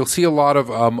culture. You'll see a lot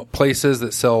of places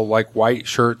that sell like white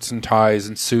shirts and ties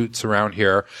and suits around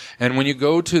here. And when you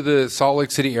go to the Salt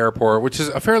Lake City airport, which is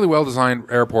a fairly well-designed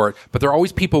airport, but there are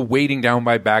always people waiting down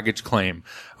by baggage claim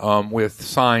with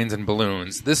signs and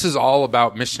balloons. This is all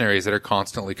about missionaries that are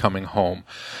constantly coming home.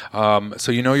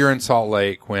 So you're in Salt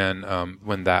Lake when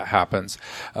that happens.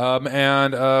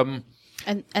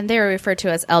 And they are referred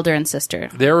to as elder and sister.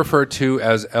 They're referred to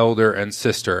as elder and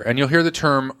sister. And you'll hear the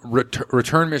term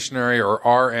return missionary or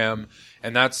RM,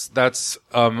 and that's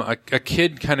a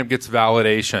kid kind of gets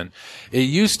validation. It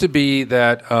used to be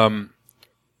that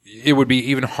it would be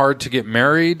even hard to get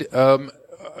married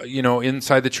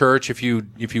inside the church if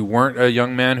you weren't a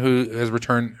young man who has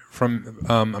returned from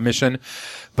a mission.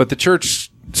 But the church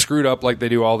screwed up like they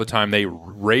do all the time. They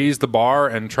raise the bar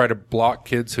and try to block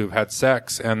kids who've had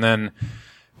sex, and then,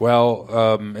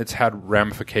 it's had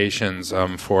ramifications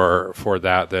for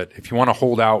that if you want to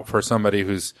hold out for somebody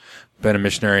who's been a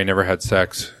missionary and never had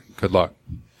sex, good luck.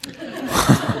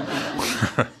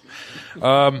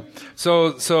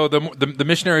 So the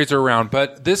missionaries are around,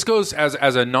 but this goes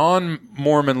as a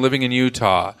non-Mormon living in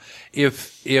Utah.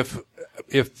 If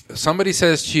somebody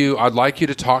says to you, I'd like you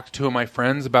to talk to my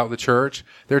friends about the church,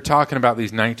 they're talking about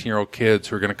these 19-year-old kids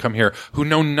who are going to come here who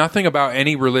know nothing about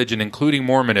any religion, including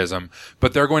Mormonism,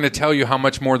 but they're going to tell you how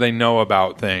much more they know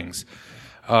about things.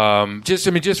 Just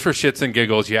for shits and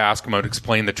giggles, you ask them to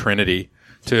explain the Trinity.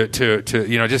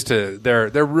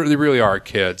 They really are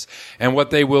kids. And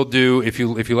what they will do, if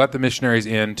you let the missionaries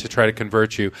in to try to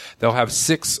convert you, they'll have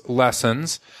 6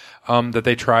 lessons that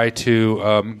they try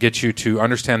to get you to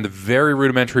understand the very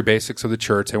rudimentary basics of the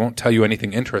church. They won't tell you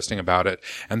anything interesting about it,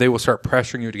 and they will start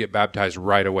pressuring you to get baptized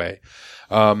right away.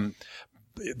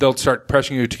 They'll start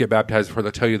pressuring you to get baptized before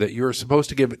they'll tell you that you're supposed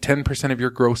to give 10% of your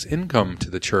gross income to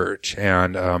the church,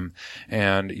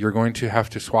 and you're going to have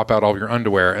to swap out all of your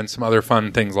underwear and some other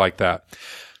fun things like that.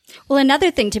 Well,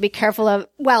 another thing to be careful of,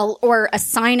 or a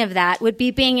sign of that would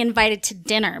be being invited to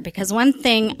dinner, because one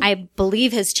thing I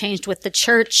believe has changed with the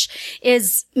church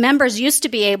is members used to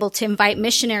be able to invite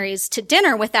missionaries to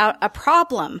dinner without a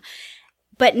problem.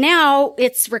 But now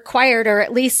it's required, or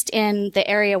at least in the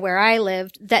area where I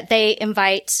lived, that they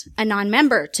invite a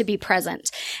non-member to be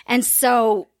present. And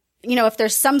so if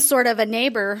there's some sort of a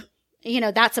neighbor,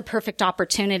 that's a perfect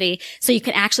opportunity. So you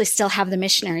can actually still have the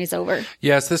missionaries over.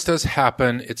 Yes, this does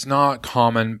happen. It's not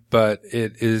common, but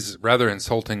it is rather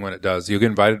insulting when it does. You get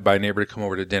invited by a neighbor to come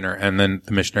over to dinner, and then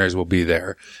the missionaries will be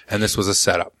there. And this was a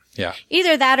setup. Yeah.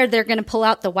 Either that or they're going to pull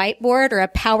out the whiteboard or a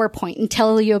PowerPoint and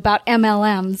tell you about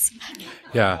MLMs.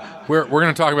 Yeah. We're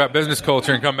going to talk about business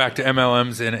culture and come back to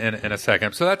MLMs in a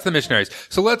second. So that's the missionaries.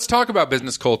 So let's talk about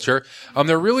business culture.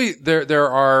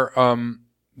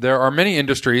 There are many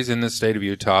industries in the state of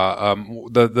Utah.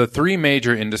 The three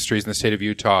major industries in the state of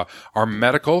Utah are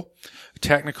medical,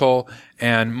 technical,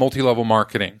 and multi-level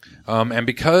marketing. And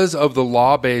because of the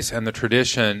law base and the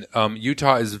tradition,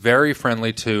 Utah is very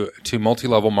friendly to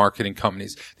multi-level marketing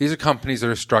companies. These are companies that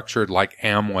are structured like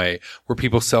Amway, where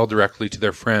people sell directly to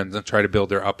their friends and try to build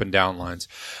their up and down lines.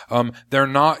 They're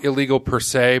not illegal per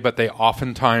se, but they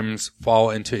oftentimes fall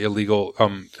into illegal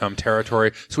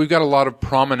territory. So we've got a lot of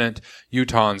prominent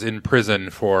Utahns in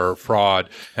prison for fraud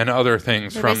and other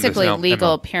things. They're from basically this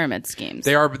legal pyramid schemes.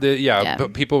 They are,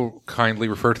 but people kindly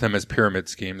refer to them as pyramid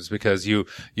schemes because you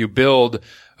build,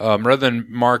 rather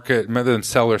than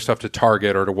sell their stuff to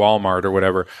Target or to Walmart or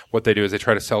whatever, what they do is they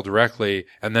try to sell directly.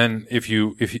 And then if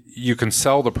you can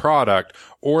sell the product,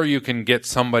 or you can get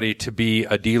somebody to be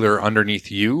a dealer underneath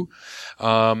you.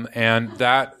 And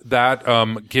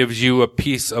that gives you a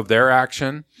piece of their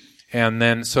action. And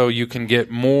then so you can get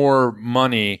more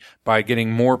money by getting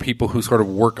more people who sort of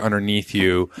work underneath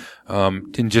you,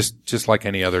 in just like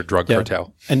any other drug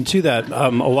cartel. And to that, a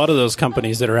lot of those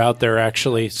companies that are out there are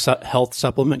actually health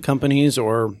supplement companies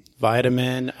or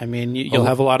vitamin. I mean, you'll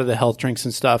have a lot of the health drinks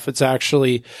and stuff. It's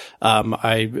actually,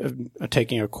 I'm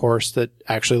taking a course that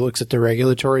actually looks at the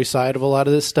regulatory side of a lot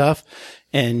of this stuff.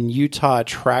 And Utah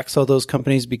tracks all those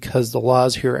companies because the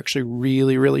laws here are actually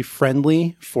really, really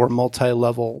friendly for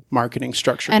multi-level marketing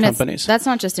structured companies. That's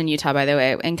not just in Utah, by the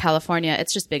way. In California,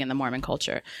 it's just big in the Mormon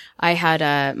culture. I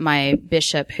had my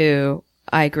bishop, who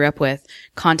I grew up with,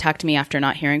 contact me after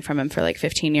not hearing from him for like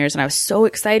 15 years. And I was so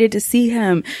excited to see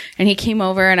him. And he came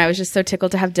over and I was just so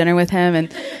tickled to have dinner with him.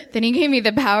 And then he gave me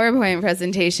the PowerPoint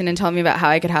presentation and told me about how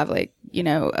I could have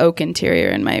oak interior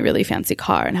in my really fancy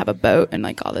car and have a boat and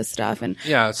like all this stuff. And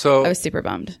so I was super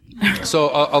bummed. So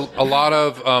a lot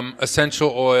of essential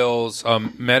oils,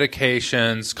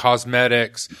 medications,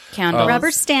 cosmetics, candles,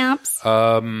 rubber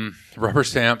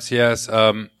stamps, yes.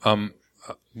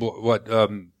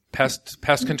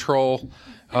 Pest control,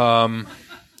 and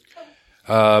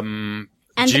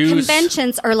juice, the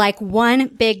conventions are like one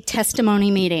big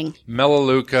testimony meeting.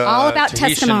 Melaleuca, all about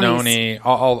Tahitian testimonies. noni,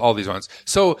 all these ones.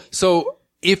 So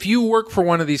if you work for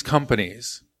one of these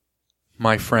companies,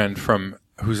 my friend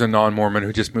who's a non-Mormon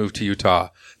who just moved to Utah,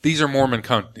 these are Mormon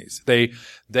companies.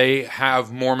 They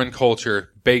have Mormon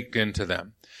culture baked into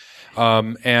them.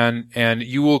 And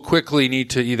you will quickly need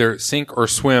to either sink or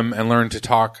swim and learn to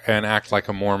talk and act like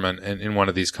a Mormon in one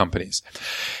of these companies.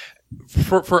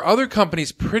 For other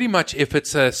companies, pretty much if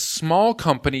it's a small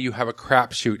company, you have a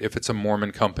crapshoot if it's a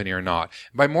Mormon company or not.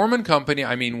 By Mormon company,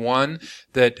 I mean one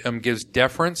that gives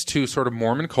deference to sort of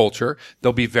Mormon culture.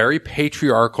 They'll be very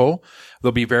patriarchal.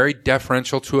 They'll be very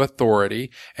deferential to authority.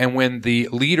 And when the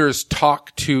leaders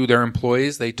talk to their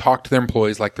employees, they talk to their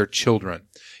employees like they're children.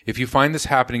 If you find this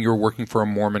happening, you're working for a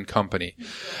Mormon company.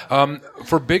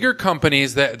 For bigger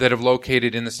companies that have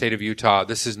located in the state of Utah,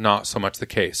 this is not so much the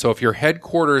case. So if your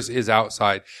headquarters is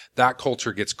outside, that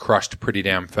culture gets crushed pretty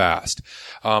damn fast.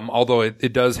 Although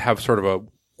it does have sort of a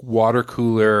water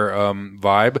cooler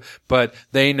vibe, but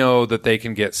they know that they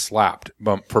can get slapped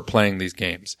for playing these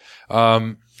games.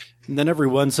 And then every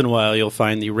once in a while, you'll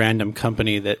find the random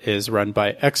company that is run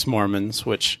by ex-Mormons,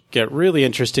 which get really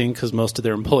interesting because most of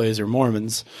their employees are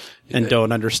Mormons and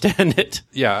don't understand it.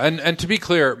 Yeah, and to be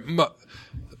clear,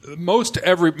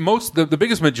 the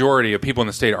biggest majority of people in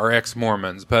the state are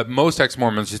ex-Mormons, but most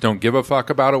ex-Mormons just don't give a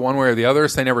fuck about it one way or the other,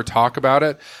 so they never talk about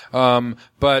it.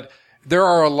 But there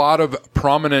are a lot of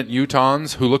prominent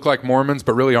Utahns who look like Mormons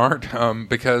but really aren't,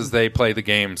 because they play the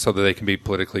game so that they can be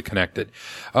politically connected.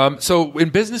 So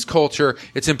in business culture,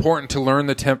 it's important to learn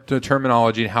the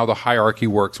terminology and how the hierarchy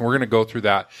works. And we're going to go through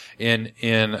that in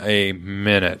a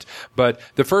minute. But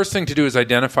the first thing to do is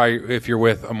identify if you're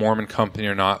with a Mormon company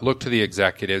or not. Look to the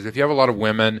executives. If you have a lot of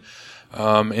women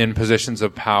in positions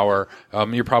of power,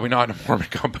 you're probably not in a Mormon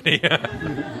company.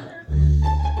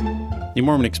 The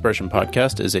Mormon Expression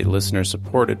Podcast is a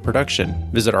listener-supported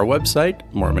production. Visit our website,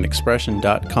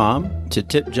 mormonexpression.com, to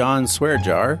tip John's swear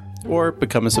jar or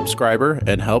become a subscriber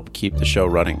and help keep the show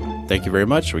running. Thank you very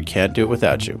much. We can't do it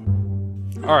without you.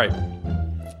 All right.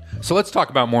 So let's talk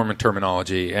about Mormon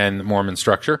terminology and Mormon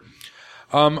structure.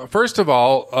 First of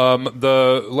all,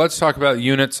 let's talk about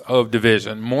units of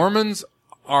division. Mormons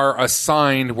are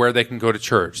assigned where they can go to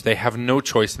church. They have no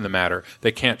choice in the matter.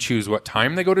 They can't choose what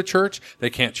time they go to church. They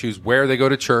can't choose where they go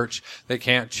to church. They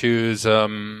can't choose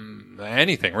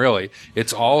anything, really.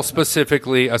 It's all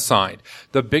specifically assigned.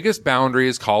 The biggest boundary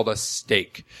is called a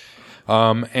stake.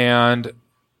 And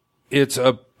it's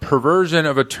a perversion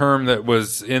of a term that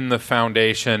was in the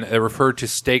foundation. It referred to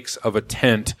stakes of a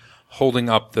tent holding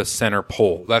up the center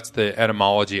pole. That's the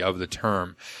etymology of the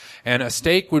term. And a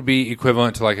stake would be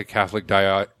equivalent to like a Catholic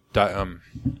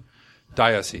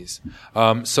diocese.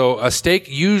 So a stake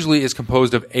usually is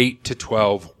composed of 8 to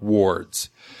 12 wards.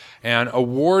 And a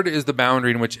ward is the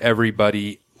boundary in which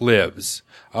everybody lives.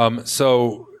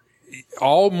 So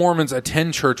all Mormons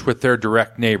attend church with their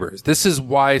direct neighbors. This is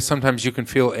why sometimes you can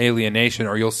feel alienation,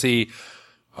 or you'll see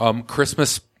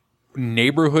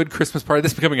neighborhood Christmas party.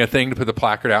 This is becoming a thing to put the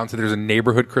placard out and say there's a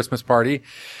neighborhood Christmas party.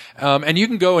 And you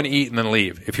can go and eat and then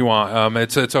leave if you want.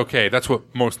 It's okay. That's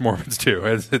what most Mormons do.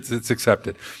 It's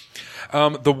accepted.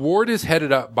 The ward is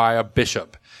headed up by a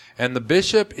bishop. And the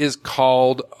bishop is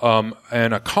called,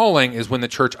 and a calling is when the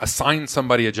church assigns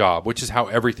somebody a job, which is how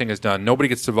everything is done. Nobody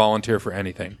gets to volunteer for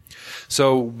anything.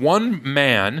 So one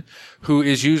man who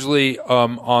is usually,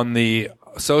 on the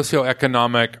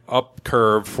socioeconomic up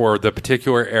curve for the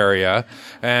particular area,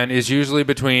 and is usually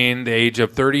between the age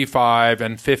of 35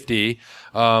 and 50,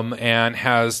 and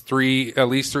has at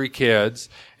least three kids,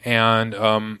 and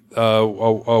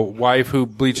a wife who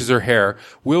bleaches her hair,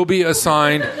 will be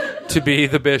assigned to be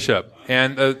the bishop.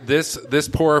 And this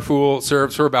poor fool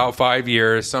serves for about 5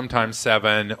 years, sometimes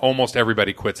 7. Almost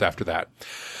everybody quits after that.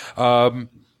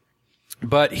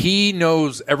 But he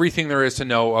knows everything there is to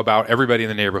know about everybody in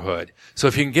the neighborhood. So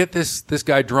if you can get this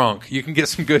guy drunk, you can get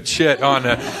some good shit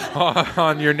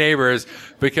on your neighbors.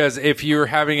 Because if you're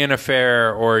having an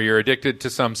affair or you're addicted to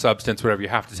some substance, whatever, you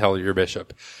have to tell your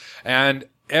bishop. And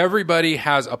everybody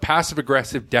has a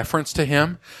passive-aggressive deference to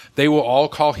him. They will all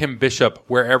call him bishop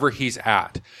wherever he's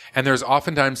at. And there's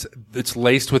oftentimes, it's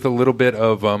laced with a little bit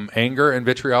of anger and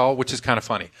vitriol, which is kind of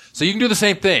funny. So you can do the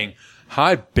same thing.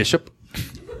 Hi, bishop.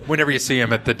 Whenever you see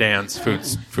him at the Dan's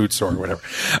food store or whatever.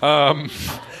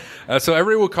 So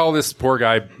everybody will call this poor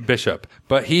guy bishop,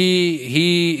 but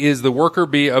he is the worker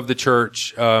bee of the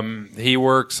church. He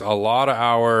works a lot of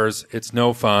hours. It's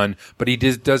no fun, but he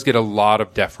does get a lot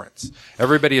of deference.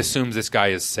 Everybody assumes this guy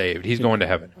is saved. He's going to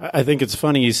heaven. I think it's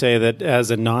funny you say that as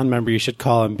a non-member you should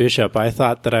call him bishop. I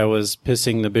thought that I was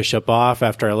pissing the bishop off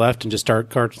after I left and just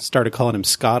started calling him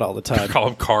Scott all the time. Call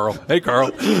him Carl. Hey,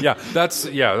 Carl. Yeah,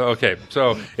 okay.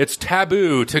 So it's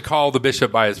taboo to call the bishop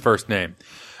by his first name.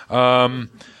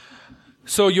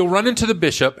 So you'll run into the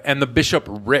bishop and the bishop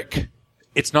Rick.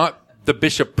 It's not the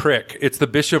bishop prick. It's the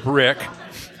bishop Rick.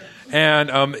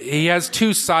 And he has two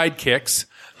sidekicks.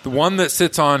 The one that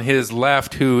sits on his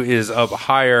left, who is of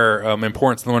higher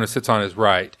importance than the one who sits on his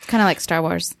right. It's kind of like Star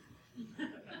Wars.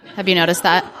 Have you noticed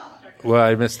that? Well,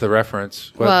 I missed the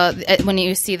reference. What? Well, when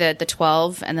you see the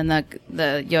 12 and then the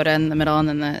Yoda in the middle and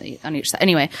then the on each side.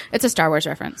 Anyway, it's a Star Wars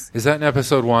reference. Is that in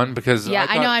episode 1? Because yeah,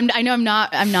 I know. I'm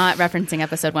not referencing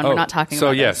episode 1. We're not talking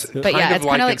about yes, this. But yeah, it's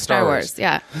kind of like Star Wars.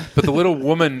 Yeah. But the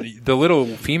little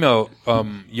female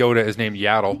Yoda is named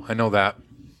Yaddle. I know that.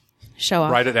 Show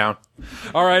off. Write it down.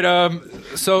 All right.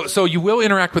 So you will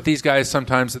interact with these guys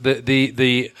sometimes.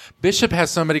 The bishop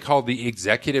has somebody called the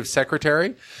executive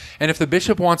secretary. And if the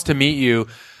bishop wants to meet you,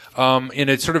 in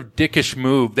a sort of dickish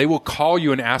move, they will call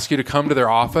you and ask you to come to their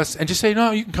office and just say, no,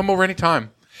 you can come over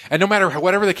anytime. And no matter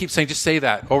whatever they keep saying, just say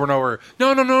that over and over.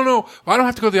 No. I don't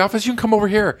have to go to the office. You can come over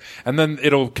here. And then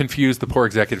it'll confuse the poor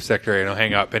executive secretary and he'll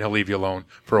hang up and he'll leave you alone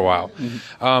for a while.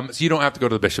 Mm-hmm. So you don't have to go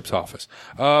to the bishop's office.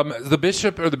 The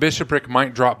bishop or the bishopric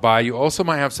might drop by. You also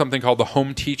might have something called the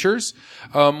home teachers,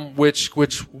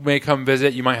 which may come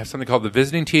visit. You might have something called the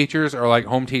visiting teachers, or like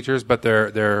home teachers, but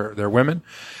they're women.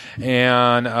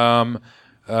 And,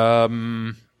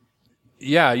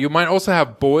 yeah, you might also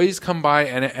have boys come by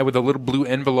and with a little blue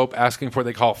envelope asking for what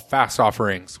they call fast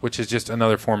offerings, which is just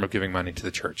another form of giving money to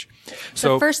the church.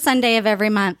 So the first Sunday of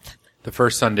every month. The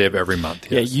first Sunday of every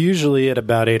month. Yes. Yeah, usually at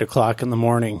about 8:00 in the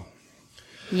morning.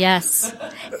 Yes.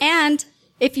 And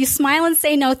if you smile and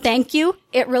say no thank you,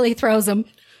 it really throws them.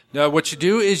 Now, what you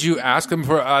do is you ask them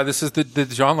for, this is the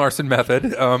John Larson method.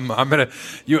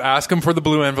 You ask them for the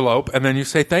blue envelope and then you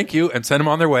say thank you and send them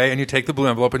on their way, and you take the blue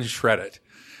envelope and you shred it.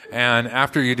 And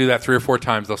after you do that 3 or 4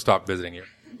 times, they'll stop visiting you.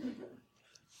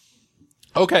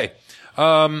 Okay.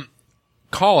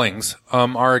 Callings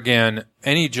are, again,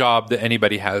 any job that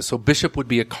anybody has. So bishop would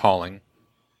be a calling.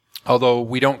 although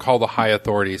we don't call the high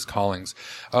authorities callings.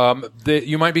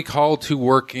 You might be called to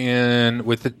work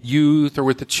with the youth or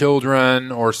with the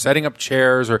children or setting up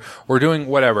chairs or doing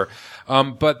whatever.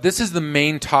 But this is the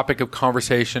main topic of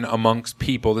conversation amongst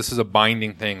people. This is a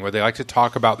binding thing where they like to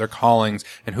talk about their callings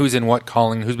and who's in what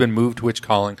calling, who's been moved to which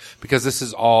calling, because this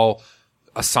is all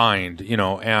assigned,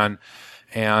 and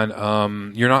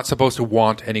you're not supposed to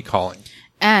want any calling.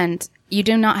 And you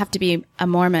do not have to be a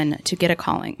Mormon to get a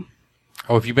calling.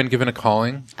 Oh, have you been given a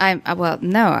calling? I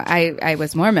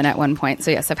was Mormon at one point.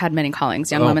 So yes, I've had many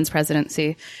callings, Young Women's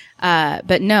Presidency.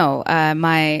 But no,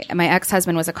 my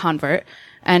ex-husband was a convert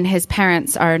and his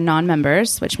parents are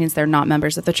non-members, which means they're not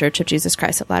members of the Church of Jesus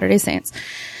Christ of Latter-day Saints,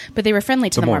 but they were friendly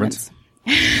to the Mormons.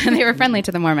 They were friendly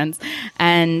to the Mormons.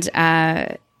 And,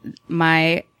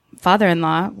 my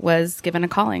father-in-law was given a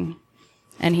calling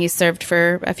and he served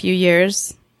for a few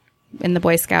years in the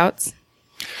Boy Scouts.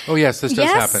 Oh yes, this does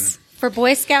happen. For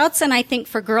Boy Scouts, and I think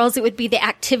for girls, it would be the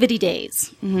activity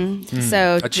days. Mm-hmm.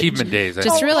 So achievement days.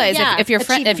 Just realize if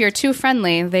you're too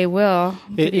friendly, they will.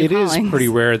 It is pretty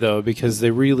rare though, because they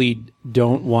really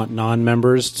don't want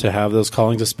non-members to have those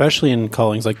callings, especially in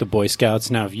callings like the Boy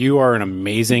Scouts. Now, if you are an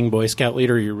amazing Boy Scout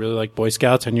leader, you really like Boy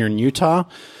Scouts, and you're in Utah,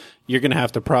 you're going to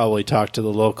have to probably talk to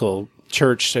the local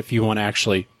church if you want to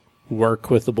actually work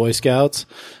with the Boy Scouts,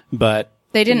 but.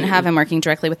 They didn't have him working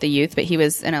directly with the youth, but he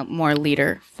was in a more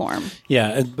leader form.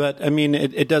 Yeah, but I mean,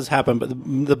 it does happen. But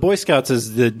the Boy Scouts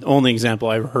is the only example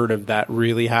I've heard of that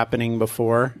really happening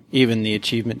before. Even the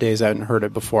achievement days, I hadn't heard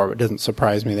it before, but it doesn't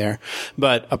surprise me there.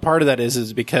 But a part of that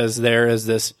is because there is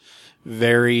this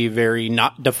very, very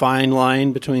not defined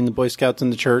line between the Boy Scouts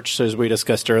and the church. So as we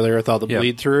discussed earlier with all the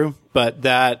bleed through, but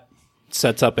that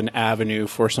sets up an avenue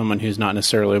for someone who's not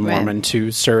necessarily a Mormon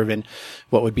to serve in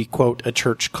what would be, quote, a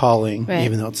church calling,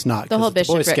 even though it's not. The whole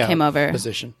bishopric came over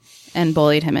position and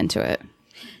bullied him into it.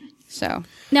 So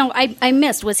no, I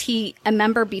missed. Was he a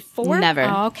member before? Never.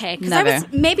 Oh, okay.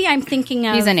 Because maybe I'm thinking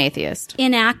of he's an atheist.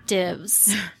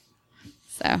 Inactives.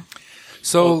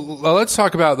 So let's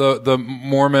talk about the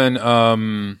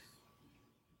Mormon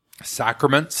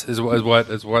sacraments is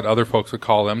what other folks would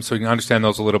call them, so you can understand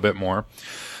those a little bit more.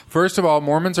 First of all,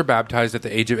 Mormons are baptized at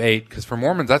the age of 8, because for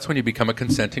Mormons, that's when you become a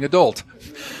consenting adult.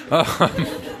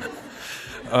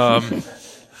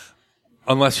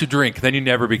 Unless you drink, then you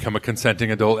never become a consenting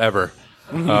adult ever.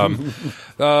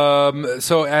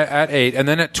 So at 8, and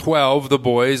then at 12, the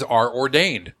boys are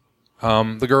ordained.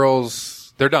 The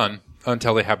girls, they're done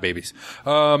until they have babies.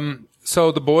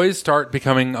 So the boys start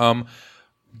becoming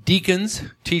deacons,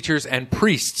 teachers, and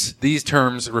priests. These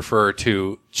terms refer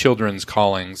to children's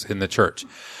callings in the church.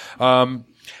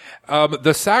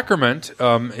 The sacrament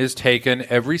is taken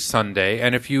every Sunday,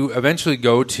 and if you eventually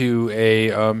go to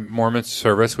a Mormon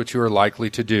service, which you are likely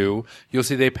to do, you'll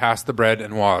see they pass the bread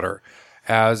and water.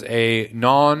 As a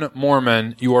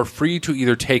non-Mormon, you are free to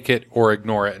either take it or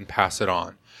ignore it and pass it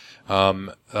on.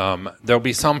 There'll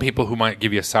be some people who might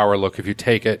give you a sour look if you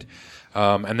take it.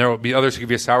 And there will be others who give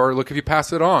you a sour look if you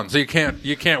pass it on. So you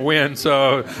can't win.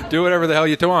 So do whatever the hell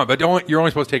you want. But you're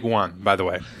only supposed to take one, by the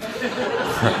way.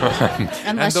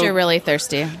 Unless you're really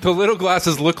thirsty. The little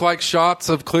glasses look like shots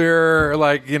of clear,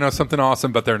 something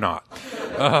awesome, but they're not.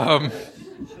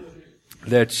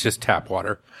 That's just tap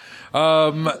water.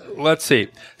 Let's see.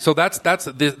 So that's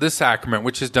this sacrament,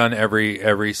 which is done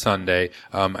every Sunday,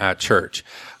 at church.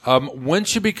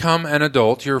 Once you become an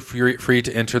adult, you're free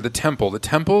to enter the temple. The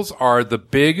temples are the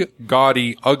big,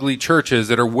 gaudy, ugly churches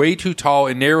that are way too tall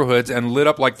in neighborhoods and lit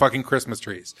up like fucking Christmas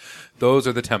trees. Those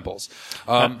are the temples.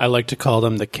 I like to call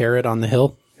them the carrot on the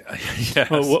hill. Yes.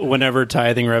 Whenever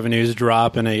tithing revenues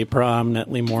drop in a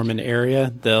prominently Mormon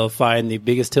area, they'll find the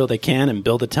biggest hill they can and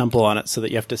build a temple on it so that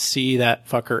you have to see that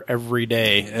fucker every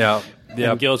day. Yeah.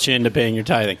 And guilt you into paying your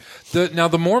tithing. Now,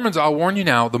 the Mormons, I'll warn you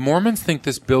now, the Mormons think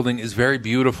this building is very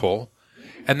beautiful,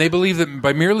 and they believe that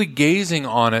by merely gazing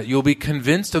on it, you'll be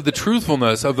convinced of the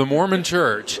truthfulness of the Mormon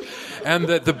church, and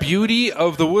that the beauty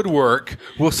of the woodwork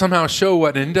will somehow show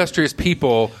what an industrious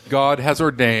people God has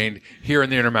ordained here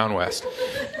in the Intermountain West.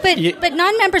 But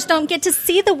non-members don't get to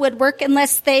see the woodwork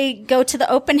unless they go to the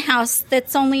open house.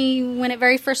 That's only when it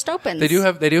very first opens. They do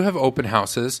have open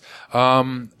houses,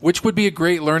 which would be a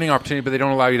great learning opportunity, but they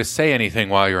don't allow you to say anything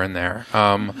while you're in there.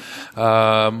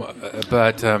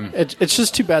 It's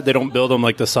just too bad they don't build them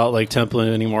like the Salt Lake Temple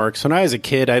anymore. Because when I was a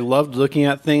kid, I loved looking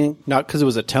at things, not because it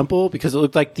was a temple, because it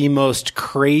looked like the most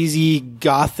crazy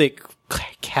Gothic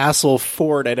castle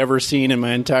fort I'd ever seen in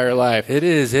my entire life. It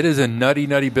is a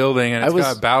nutty building, and it's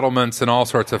got battlements and all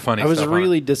sorts of funny stuff. I was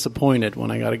really disappointed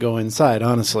when I got to go inside,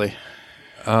 honestly.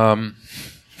 What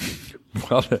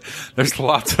Well, there's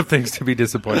lots of things to be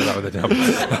disappointed about with the temple.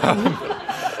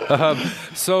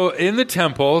 So in the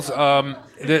temples,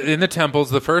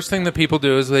 the first thing that people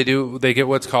do is they get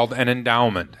what's called an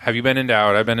endowment. Have you been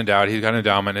endowed? I've been endowed. He's got an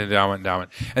endowment.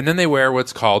 And then they wear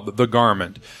what's called the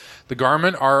garment. The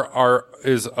garment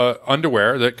is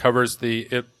underwear that covers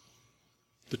the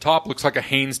top looks like a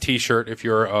Hanes t-shirt if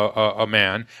you're a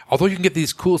man. Although you can get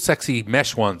these cool, sexy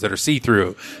mesh ones that are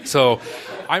see-through. So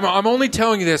I'm only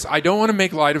telling you this. I don't want to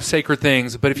make light of sacred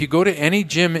things, but if you go to any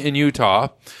gym in Utah,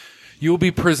 you'll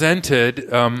be presented,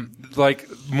 like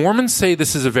Mormons say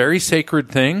this is a very sacred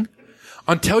thing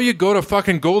until you go to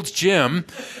fucking Gold's Gym.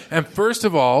 And first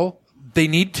of all, they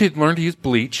need to learn to use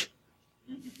bleach.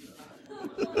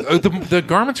 The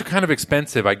garments are kind of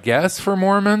expensive, I guess, for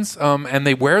Mormons, and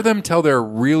they wear them till they're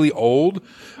really old,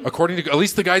 according to at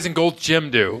least the guys in Gold's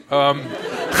Gym do.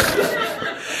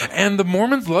 And the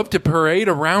Mormons love to parade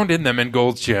around in them in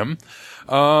Gold's Gym,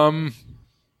 and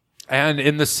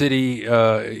in the city,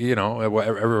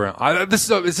 everywhere.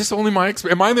 Is this only my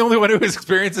experience? Am I the only one who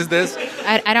experiences this?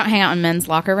 I don't hang out in men's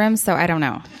locker rooms, so I don't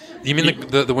know. You mean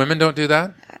the women don't do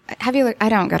that? Have you? I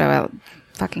don't go to a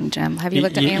fucking gym. Have you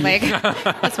looked at me? Like,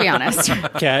 let's be honest.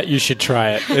 Kat, you should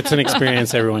try it. It's an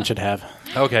experience everyone should have.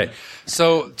 Okay,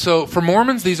 so for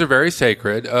Mormons, these are very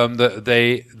sacred.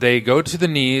 They go to the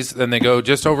knees, then they go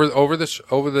just over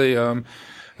the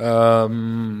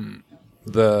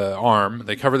arm.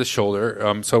 They cover the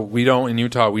shoulder. So we don't in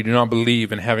Utah. We do not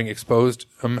believe in having exposed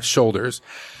shoulders.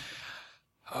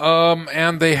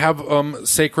 And they have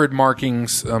sacred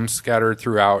markings scattered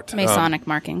throughout. Masonic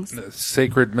markings.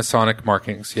 Sacred Masonic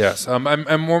markings, yes.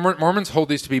 And Mormons hold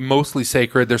these to be mostly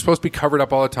sacred. They're supposed to be covered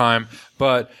up all the time,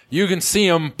 but you can see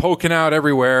them poking out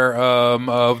everywhere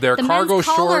of their cargo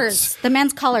shorts. The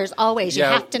men's collars, always. You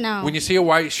have to know. When you see a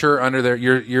white shirt under there,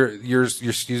 you're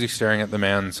usually staring at the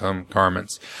man's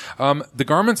garments. The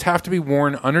garments have to be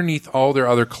worn underneath all their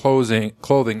other clothing,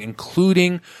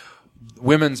 including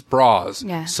women's bras.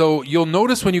 Yeah. So you'll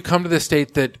notice when you come to this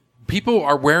state that people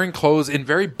are wearing clothes in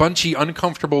very bunchy,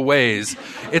 uncomfortable ways.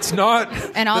 It's not.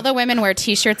 And all the women wear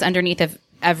t-shirts underneath of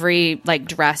every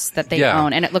dress that they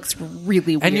own, and it looks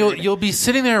really weird. And you'll be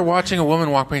sitting there watching a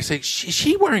woman walk by and say, "Is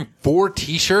she wearing 4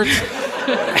 t-shirts?"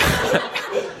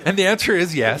 And the answer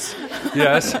is yes.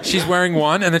 Yes, she's wearing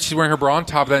one, and then she's wearing her bra on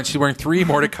top of that, and she's wearing 3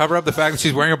 more to cover up the fact that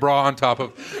she's wearing a bra on top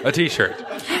of a t-shirt.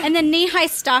 And then knee-high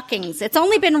stockings. It's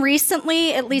only been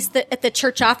recently, at least at the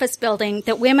church office building,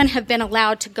 that women have been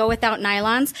allowed to go without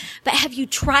nylons. But have you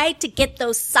tried to get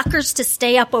those suckers to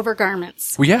stay up over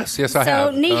garments? Well, yes, I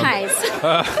have. So knee-highs.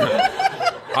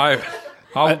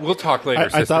 We'll talk later,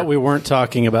 I thought we weren't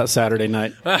talking about Saturday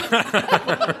night.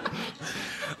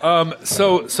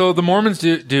 So the Mormons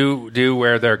do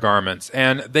wear their garments,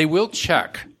 and they will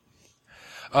check.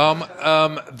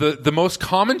 The most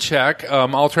common check,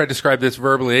 I'll try to describe this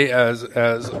verbally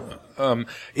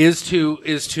is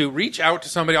to reach out to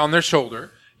somebody on their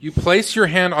shoulder. You place your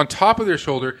hand on top of their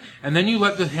shoulder, and then you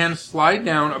let the hand slide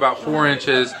down about 4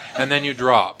 inches, and then you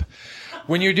drop.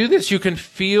 When you do this, you can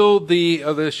feel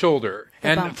the shoulder.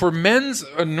 And for men's,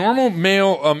 a normal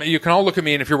male, you can all look at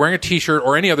me, and if you're wearing a t-shirt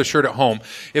or any other shirt at home,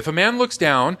 if a man looks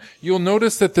down, you'll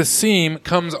notice that the seam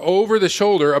comes over the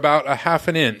shoulder about a half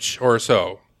an inch or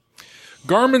so.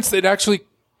 Garments, it actually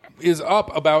is up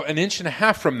about 1.5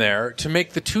 inches from there to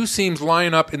make the 2 seams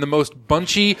line up in the most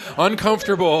bunchy,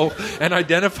 uncomfortable, and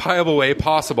identifiable way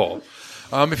possible.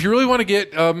 If you really want to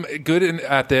get good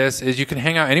at this, is you can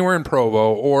hang out anywhere in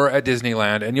Provo or at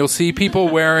Disneyland, and you'll see people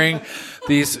wearing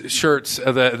these shirts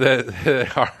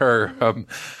that are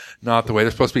not the way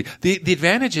they're supposed to be. The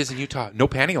advantage is in Utah, no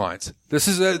panty lines. There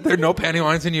are no panty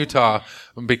lines in Utah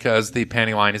because the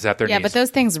panty line is at their knees. Yeah, but those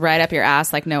things ride up your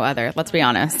ass like no other. Let's be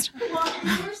honest. Well,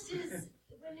 first is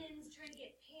women's trying to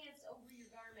get pants over your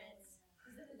garments.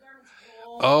 Because then the garments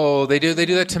roll. Oh, they do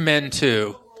that to men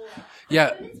too.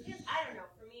 Yeah. Women's pants, I don't know,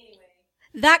 for me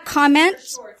anyway. That comment.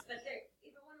 Shorts, but if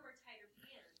I want to wear tighter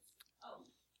pants. Oh.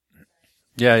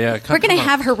 Yeah. We're going to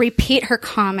have her repeat her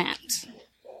comment.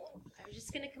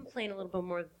 Going to complain a little bit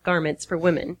more garments for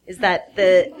women is that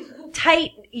the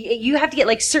tight, you have to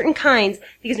get certain kinds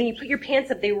because when you put your pants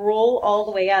up, they roll all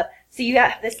the way up. So you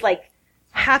have this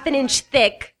half an inch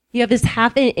thick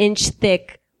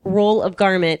roll of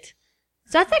garment.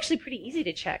 So that's actually pretty easy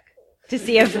to check to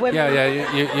see if women. Yeah.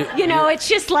 It's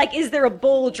just is there a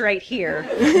bulge right here?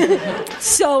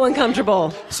 So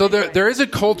uncomfortable. So there is a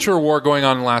culture war going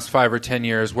on in the last 5 or 10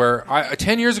 years where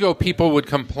 10 years ago people would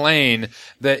complain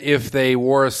that if they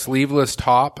wore a sleeveless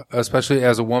top, especially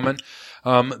as a woman,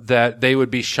 that they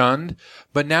would be shunned.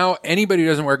 But now anybody who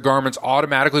doesn't wear garments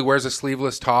automatically wears a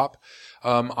sleeveless top.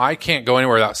 I can't go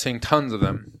anywhere without seeing tons of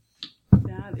them.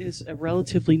 That is a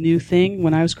relatively new thing.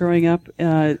 When I was growing up,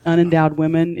 unendowed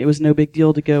women, it was no big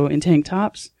deal to go in tank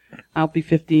tops. I'll be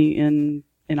 50 in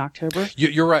October.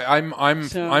 You're right.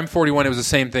 I'm 41. It was the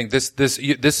same thing. This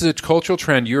is a cultural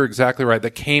trend. You're exactly right.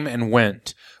 That came and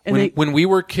went. When we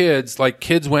were kids, like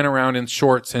kids went around in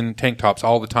shorts and tank tops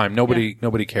all the time.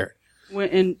 Nobody cared.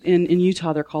 In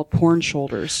Utah, they're called porn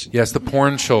shoulders. Yes, the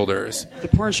porn shoulders. The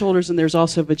porn shoulders, and there's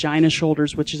also vagina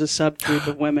shoulders, which is a subgroup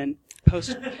of women.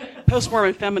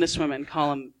 Post-Mormon feminist women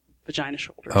call them vagina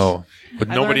shoulders. Oh, but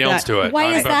nobody else do it.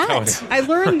 Why is that? I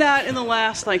learned that in the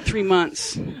last 3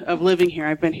 months of living here.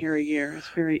 I've been here a year. It's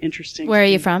very interesting. Where are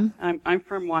you from? I'm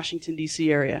from Washington,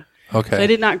 D.C. area. Okay. So I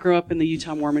did not grow up in the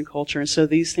Utah Mormon culture, and so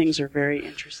these things are very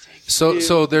interesting.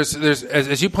 So there's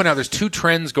as you point out, there's two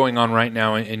trends going on right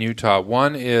now in Utah.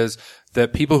 One is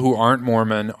that people who aren't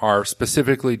Mormon are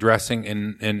specifically dressing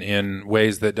in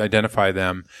ways that identify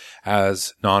them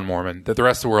as non-Mormon, that the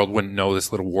rest of the world wouldn't know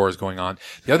this little war is going on.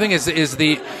 The other thing is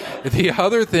the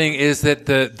other thing is that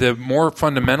the more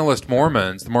fundamentalist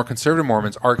Mormons, the more conservative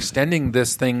Mormons are extending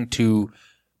this thing to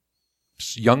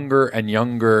younger and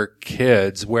younger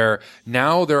kids, where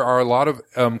now there are a lot of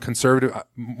conservative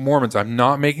Mormons, I'm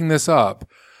not making this up,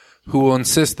 who will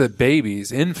insist that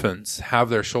babies, infants, have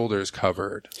their shoulders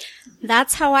covered.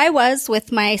 That's how I was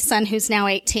with my son who's now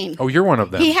 18. Oh, you're one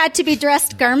of them. He had to be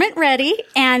dressed garment ready,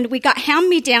 and we got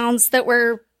hand-me-downs that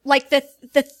were like the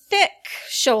thick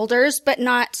shoulders, but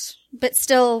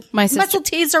still muscle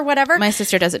tees or whatever. My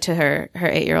sister does it to her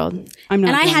 8-year-old. I'm not.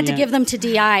 And I had to yet. give them to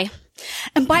DI.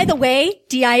 And by the way,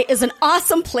 DI is an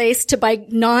awesome place to buy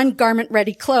non-garment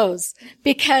ready clothes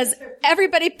because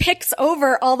everybody picks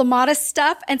over all the modest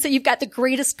stuff. And so you've got the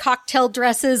greatest cocktail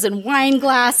dresses and wine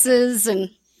glasses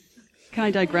and. Can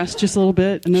I digress just a little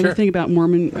bit? Another Sure. thing about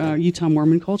Utah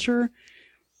Mormon culture.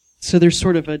 So there's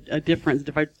sort of a difference,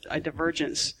 a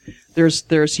divergence.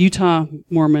 There's Utah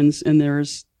Mormons and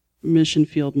there's Mission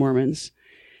Field Mormons.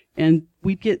 And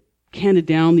we get handed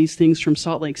down these things from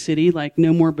Salt Lake City, like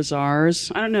no more bazaars.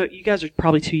 I don't know. You guys are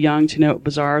probably too young to know what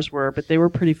bazaars were, but they were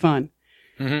pretty fun.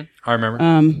 Mm-hmm. I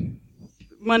remember.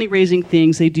 Money raising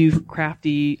things. They do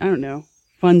crafty,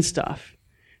 fun stuff.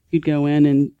 You'd go in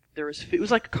and it was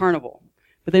like a carnival,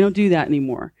 but they don't do that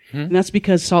anymore. Mm-hmm. And that's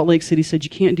because Salt Lake City said you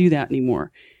can't do that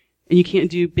anymore. And you can't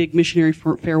do big missionary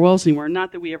farewells anymore.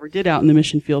 Not that we ever did out in the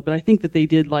mission field, but I think that they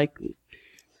did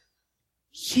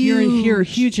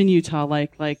huge in Utah,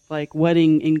 like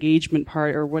wedding engagement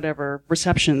party or whatever,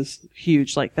 receptions,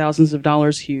 huge, like thousands of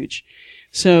dollars, huge.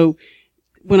 So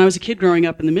when I was a kid growing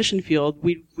up in the mission field,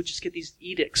 we would just get these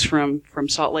edicts from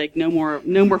Salt Lake, no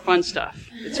more fun stuff.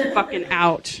 It's fucking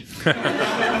out.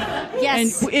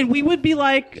 Yes. And we would be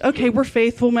like, okay, we're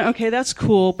faithful. Okay, that's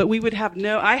cool. But we would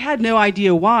I had no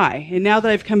idea why. And now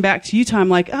that I've come back to Utah, I'm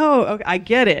like, oh, okay, I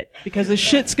get it. Because the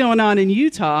shit's going on in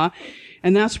Utah.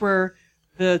 And that's where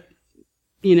the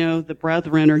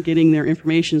brethren are getting their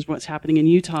information is what's happening in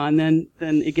Utah. And then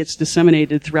it gets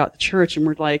disseminated throughout the church. And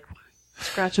we're like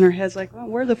scratching our heads like, well,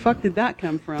 where the fuck did that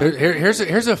come from? Here's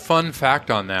a fun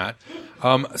fact on that.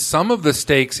 Some of the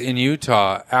stakes in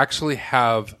Utah actually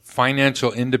have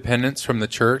financial independence from the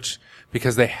church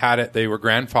because they had it, they were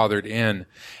grandfathered in.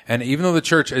 And even though the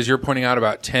church, as you're pointing out,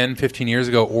 about 10, 15 years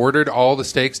ago, ordered all the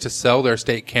stakes to sell their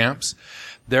stake camps,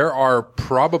 there are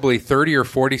probably 30 or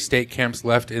 40 stake camps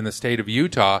left in the state of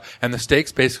Utah, and the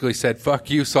stakes basically said, fuck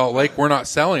you, Salt Lake, we're not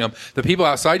selling them. The people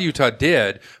outside Utah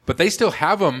did, but they still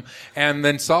have them, and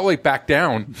then Salt Lake backed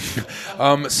down.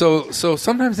 So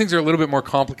sometimes things are a little bit more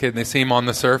complicated than they seem on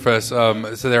the surface. So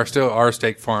there still are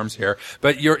stake farms here.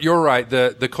 But you're right,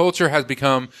 the culture has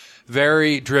become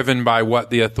very driven by what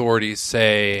the authorities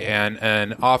say,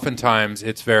 and oftentimes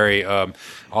it's very, a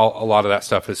lot of that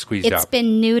stuff is squeezed out. It's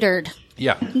been neutered.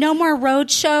 Yeah. No more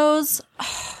road shows.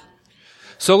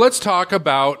 So let's talk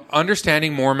about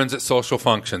understanding Mormons at social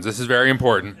functions. This is very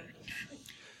important.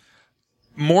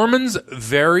 Mormons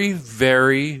very,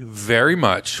 very, very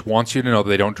much want you to know that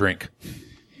they don't drink.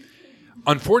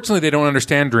 Unfortunately, they don't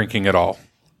understand drinking at all.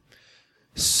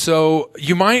 So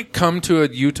you might come to a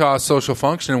Utah social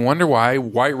function and wonder why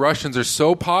White Russians are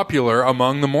so popular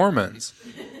among the Mormons.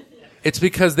 It's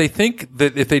because they think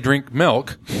that if they drink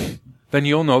milk, then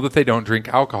you'll know that they don't drink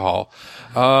alcohol.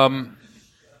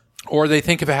 Or they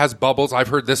think if it has bubbles, I've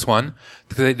heard this one,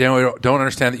 they don't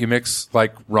understand that you mix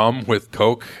like rum with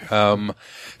Coke.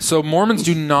 So Mormons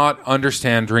do not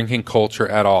understand drinking culture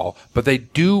at all, but they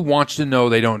do want you to know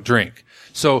they don't drink.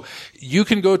 So you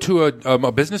can go to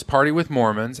a business party with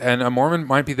Mormons, and a Mormon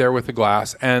might be there with a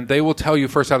glass, and they will tell you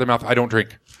first out of their mouth, I don't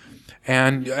drink.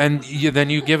 And then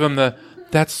you give them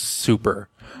that's super.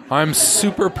 I'm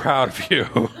super proud of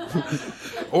you.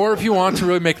 Or if you want to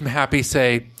really make them happy,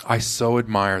 say, I so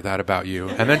admire that about you.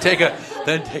 And then take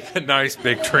a nice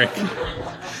big drink.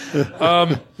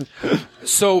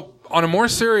 So on a more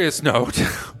serious note,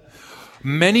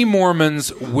 many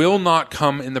Mormons will not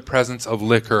come in the presence of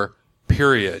liquor,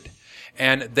 period.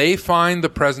 And they find the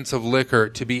presence of liquor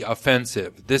to be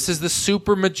offensive. This is the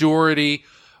supermajority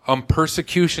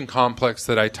persecution complex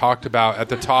that I talked about at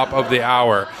the top of the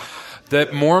hour.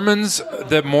 That Mormons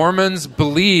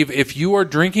believe if you are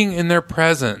drinking in their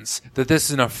presence, that this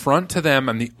is an affront to them,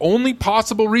 and the only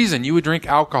possible reason you would drink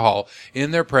alcohol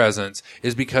in their presence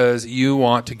is because you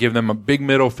want to give them a big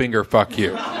middle finger, fuck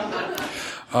you.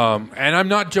 And I'm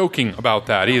not joking about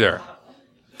that either.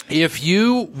 If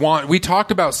you want, we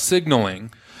talked about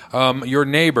signaling your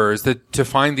neighbors to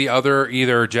find the other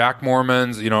either Jack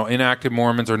Mormons, inactive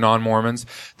Mormons or non-Mormons.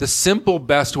 The simple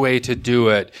best way to do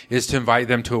it is to invite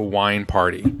them to a wine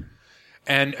party.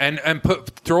 And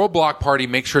throw a block party,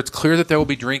 make sure it's clear that they will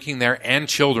be drinking there, and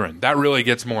children. That really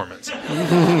gets Mormons.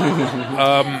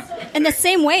 In the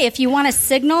same way, if you want to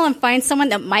signal and find someone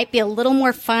that might be a little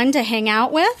more fun to hang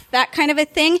out with, that kind of a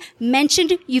thing, mention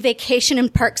you vacation in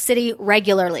Park City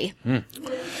regularly.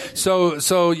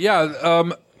 So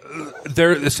yeah,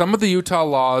 some of the Utah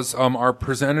laws are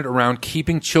presented around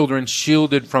keeping children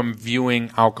shielded from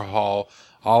viewing alcohol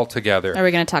altogether. Are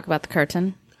we going to talk about the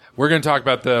curtain? We're going to talk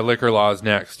about the liquor laws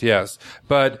next, yes.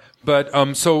 But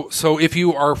so if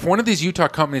you are one of these Utah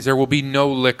companies, there will be no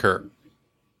liquor.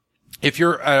 If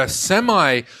you're a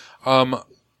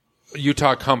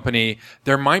Utah company,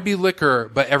 there might be liquor,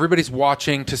 but everybody's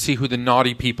watching to see who the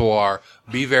naughty people are.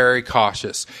 Be very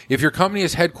cautious. If your company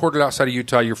is headquartered outside of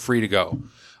Utah, you're free to go.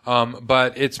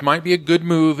 But it might be a good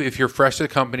move if you're fresh to the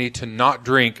company to not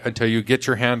drink until you get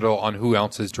your handle on who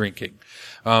else is drinking.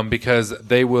 Because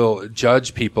they will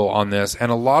judge people on this.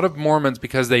 And a lot of Mormons,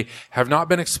 because they have not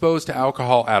been exposed to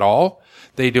alcohol at all,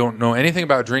 they don't know anything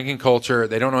about drinking culture.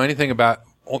 They don't know anything about,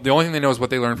 the only thing they know is what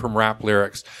they learned from rap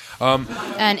lyrics.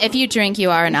 And if you drink,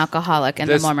 you are an alcoholic in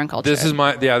the Mormon culture. This is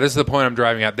the point I'm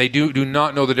driving at. They do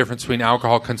not know the difference between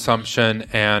alcohol consumption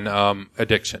and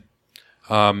addiction.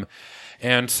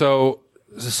 And so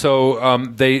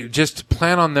they just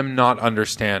plan on them not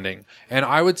understanding. And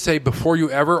I would say before you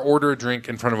ever order a drink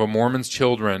in front of a Mormon's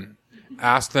children,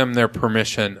 ask them their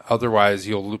permission. Otherwise,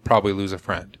 you'll probably lose a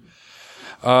friend.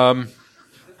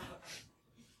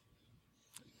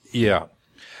 Yeah.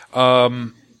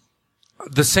 The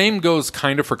same goes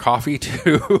kind of for coffee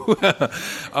too.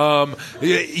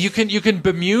 You can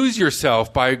bemuse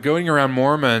yourself by going around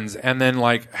Mormons and then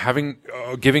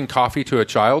giving coffee to a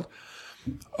child.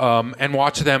 And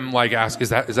watch them ask, is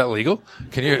that legal?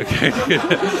 Can you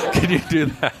do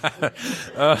that?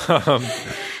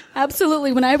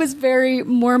 Absolutely. When I was very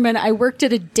Mormon, I worked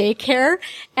at a daycare,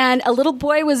 and a little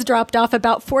boy was dropped off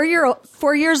about 4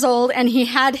 years old, and he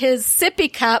had his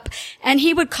sippy cup, and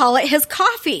he would call it his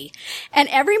coffee. And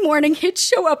every morning he'd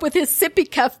show up with his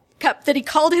sippy cup that he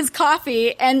called his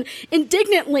coffee, and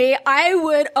indignantly I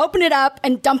would open it up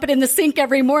and dump it in the sink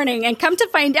every morning, and come to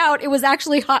find out it was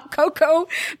actually hot cocoa,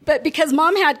 but because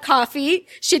Mom had coffee,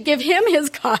 she'd give him his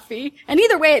coffee, and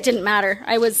either way it didn't matter.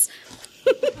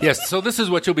 Yes, so this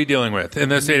is what you'll be dealing with in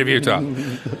the state of Utah.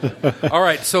 All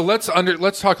right, so let's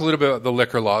talk a little bit about the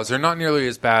liquor laws. They're not nearly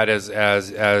as bad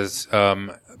as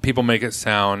people make it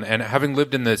sound, and having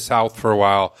lived in the South for a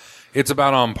while, it's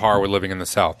about on par with living in the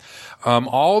South.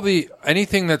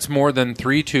 Anything that's more than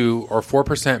 3.2 or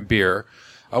 4% beer,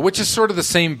 which is sort of the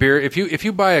same beer. If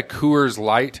you buy a Coors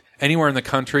Light anywhere in the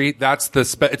country, that's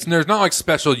there's not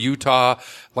special Utah,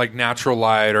 Natural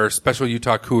Light or special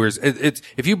Utah Coors.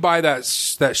 If you buy that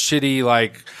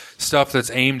shitty, stuff that's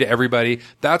aimed at everybody,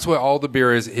 that's what all the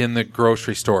beer is in the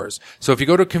grocery stores. So if you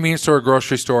go to a convenience store or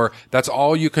grocery store, that's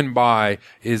all you can buy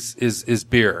is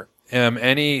beer.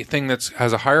 Anything that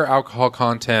has a higher alcohol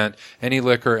content, any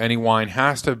liquor, any wine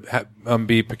has to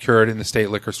be procured in the state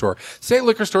liquor store. State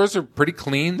liquor stores are pretty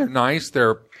clean. They're nice.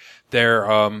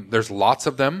 There's lots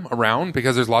of them around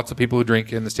because there's lots of people who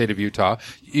drink in the state of Utah.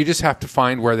 You just have to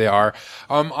find where they are.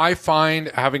 I find,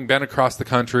 having been across the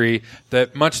country,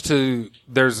 that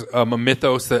there's a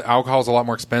mythos that alcohol is a lot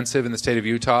more expensive in the state of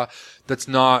Utah. That's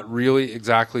not really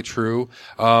exactly true.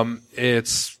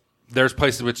 There's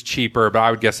places which it's cheaper, but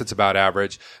I would guess it's about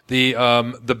average.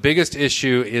 The biggest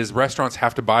issue is restaurants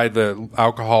have to buy the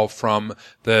alcohol from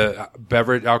the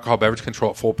alcohol beverage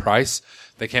control at full price.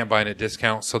 They can't buy it at a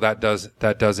discount, so that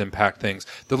does impact things.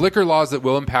 The liquor laws that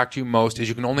will impact you most is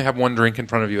you can only have one drink in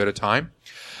front of you at a time.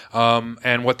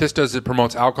 And what this does, it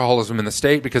promotes alcoholism in the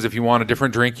state, because if you want a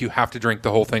different drink, you have to drink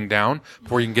the whole thing down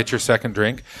before you can get your second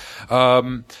drink.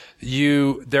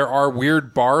 There are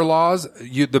weird bar laws.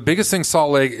 The biggest thing,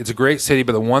 Salt Lake, it's a great city,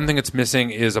 but the one thing it's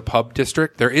missing is a pub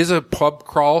district. There is a pub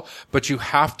crawl, but you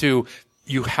have to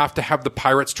have the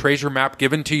Pirates treasure map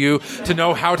given to you to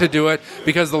know how to do it,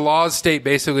 because the laws state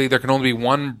basically there can only be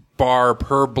one bar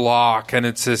per block, and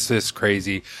it's just this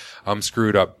crazy,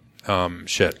 screwed up,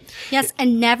 shit. Yes,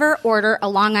 and never order a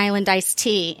Long Island iced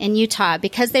tea in Utah,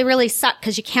 because they really suck,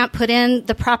 because you can't put in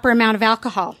the proper amount of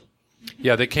alcohol.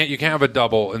 Yeah, you can't have a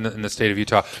double in the state of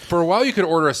Utah. For a while you could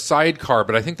order a sidecar,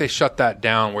 but I think they shut that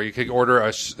down, where you could order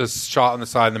a shot on the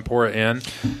side and then pour it in.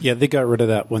 Yeah, they got rid of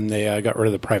that when they got rid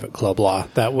of the private club law.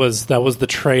 That was the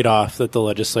trade-off that the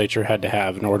legislature had to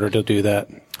have in order to do that.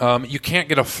 You can't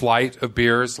get a flight of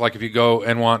beers. Like if you go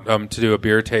and want to do a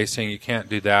beer tasting, you can't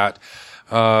do that.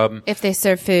 If they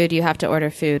serve food, you have to order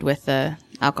food with the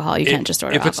alcohol. You can't just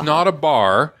order if alcohol. It's not a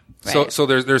bar. Right. So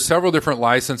there's several different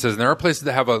licenses, and there are places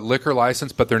that have a liquor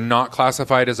license, but they're not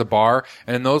classified as a bar.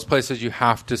 And in those places, you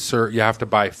have to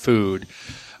buy food,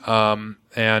 and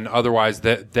otherwise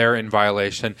they're in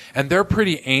violation. And they're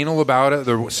pretty anal about it,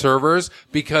 the servers,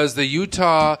 because the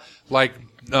Utah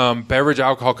beverage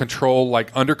alcohol control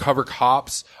undercover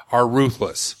cops are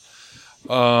ruthless.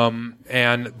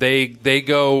 And they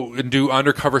go and do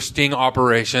undercover sting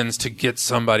operations to get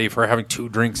somebody for having 2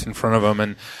 drinks in front of them,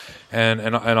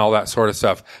 and all that sort of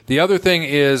stuff. The other thing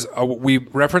is, we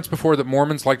referenced before that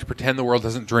Mormons like to pretend the world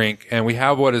doesn't drink, and we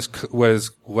have what is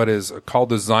called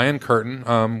the Zion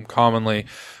Curtain, commonly,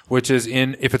 which is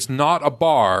if it's not a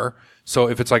bar, so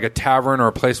if it's like a tavern or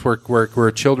a place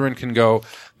where children can go,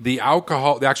 the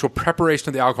actual preparation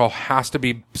of the alcohol has to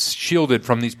be shielded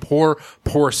from these poor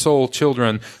soul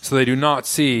children, so they do not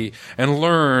see and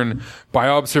learn by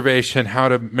observation how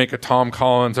to make a Tom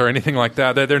Collins or anything like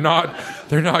that. They're not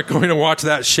going to watch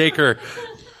that shaker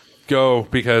go,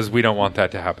 because we don't want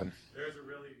that to happen. There's a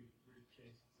really weird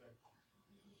case.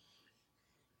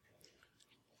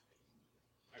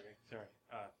 Okay, sorry.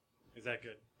 Is that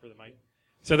good for the mic?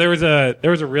 So there was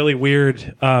a really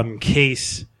weird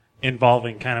case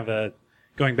involving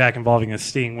involving a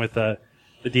sting with the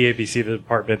DABC, the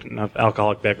Department of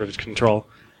Alcoholic Beverage Control.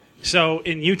 So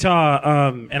in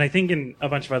Utah, and I think in a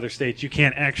bunch of other states, you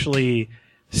can't actually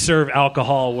serve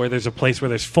alcohol where there's a place where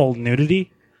there's full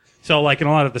nudity. So like in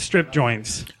a lot of the strip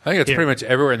joints. I think it's pretty much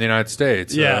everywhere in the United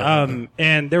States. Yeah,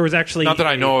 and there was actually... Not that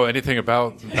I know anything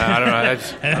about that. I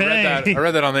don't know. I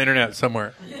read that on the internet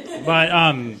somewhere.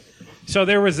 But so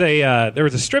there was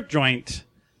a strip joint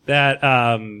that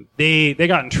they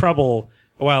got in trouble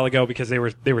a while ago because they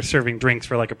were serving drinks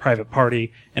for like a private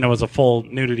party, and it was a full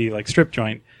nudity strip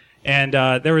joint. And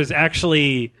there was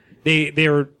actually they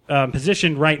were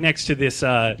positioned right next to this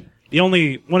one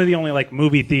of the only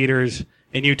movie theaters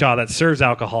in Utah that serves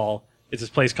alcohol is this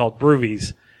place called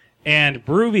Broovies. And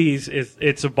Broovies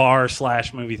it's a bar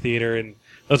 / movie theater, and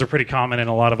those are pretty common in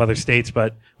a lot of other states,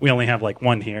 but we only have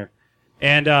one here.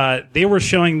 And they were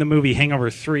showing the movie Hangover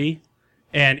 3,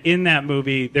 and in that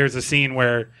movie there's a scene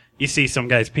where you see some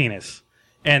guy's penis.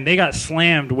 And they got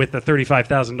slammed with the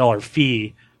 $35,000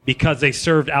 fee because they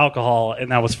served alcohol,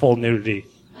 and that was full nudity.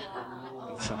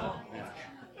 So,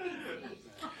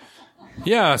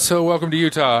 yeah, so welcome to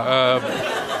Utah.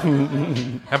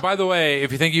 And by the way,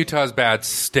 if you think Utah is bad,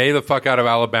 stay the fuck out of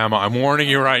Alabama. I'm warning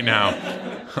you right now.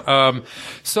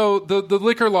 So the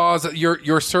liquor laws,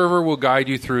 your server will guide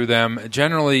you through them.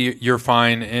 Generally, you're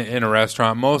fine in a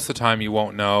restaurant. Most of the time, you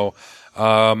won't know.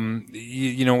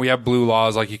 We have blue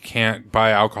laws, like you can't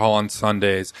buy alcohol on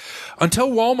Sundays. Until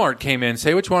Walmart came in.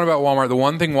 Say what you want about Walmart. The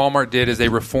one thing Walmart did is they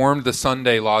reformed the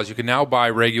Sunday laws. You can now buy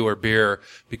regular beer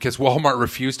because Walmart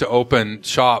refused to open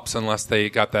shops unless they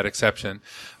got that exception.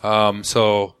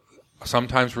 So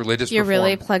sometimes religious You're reform.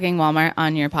 really plugging Walmart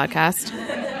on your podcast?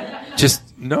 Just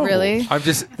no. Really? I'm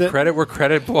just credit where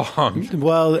credit belongs.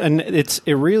 Well, and it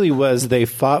really was, they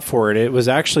fought for it. It was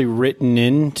actually written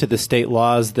into the state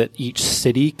laws that each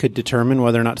city could determine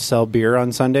whether or not to sell beer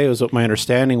on Sunday, was what my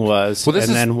understanding was. Well,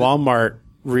 then Walmart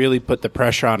really put the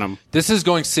pressure on them. This is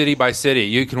going city by city.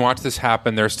 You can watch this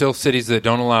happen. There are still cities that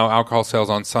don't allow alcohol sales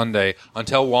on Sunday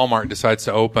until Walmart decides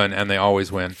to open, and they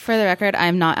always win. For the record,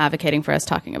 I'm not advocating for us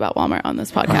talking about Walmart on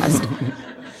this podcast.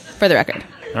 For the record.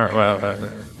 All right, well,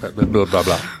 blah, blah,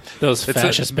 blah. Those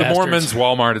fascist the bastards. Mormons,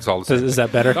 Walmart, it's all the same. Is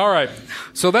that better? All right.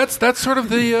 So that's sort of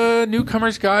the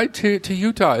newcomer's guide to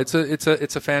Utah. It's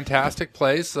a fantastic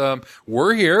place.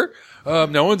 We're here.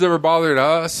 No one's ever bothered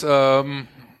us.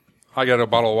 I got a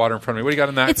bottle of water in front of me. What do you got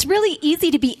in that? It's really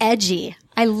easy to be edgy.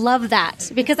 I love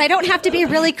that because I don't have to be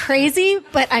really crazy,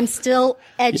 but I'm still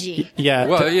edgy. Yeah.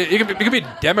 Well, you can be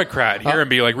a Democrat here and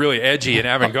be like really edgy and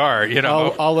avant-garde, you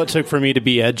know. All it took for me to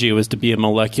be edgy was to be a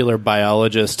molecular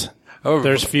biologist. Oh.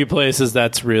 There's few places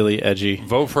that's really edgy.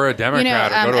 Vote for a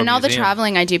Democrat or go to a and all the museum.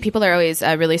 traveling I do, people are always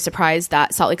really surprised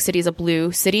that Salt Lake City is a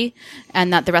blue city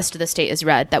and that the rest of the state is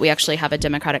red, that we actually have a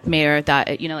Democratic mayor,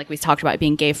 that, like we talked about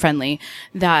being gay friendly,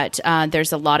 that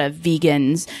there's a lot of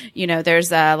vegans,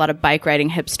 there's a lot of bike riding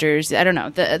hipsters. I don't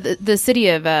know. The city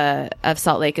of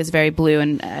Salt Lake is very blue,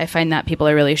 and I find that people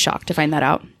are really shocked to find that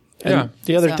out. And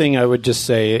the other thing I would just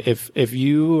say, if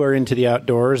you are into the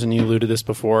outdoors, and you alluded to this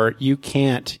before, you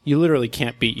literally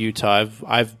can't beat Utah.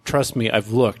 Trust me,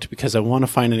 I've looked because I want to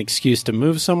find an excuse to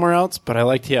move somewhere else, but I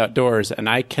like the outdoors and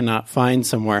I cannot find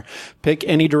somewhere. Pick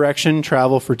any direction,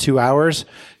 travel for 2 hours,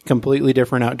 completely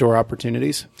different outdoor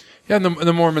opportunities. Yeah, and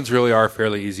the Mormons really are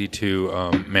fairly easy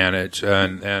to manage,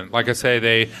 and like I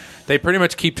say, they pretty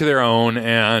much keep to their own,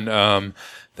 and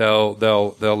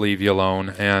they'll leave you alone,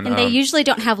 and they usually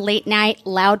don't have late night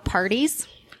loud parties.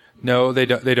 No, they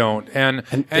don't, and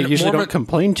they usually don't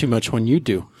complain too much when you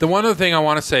do. The one other thing I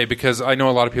want to say, because I know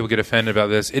a lot of people get offended about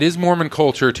this, it is Mormon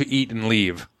culture to eat and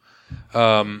leave.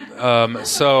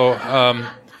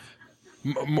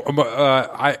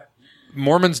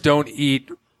 Mormons don't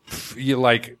eat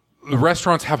like. The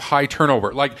restaurants have high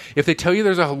turnover. Like, if they tell you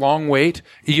there's a long wait,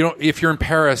 if you're in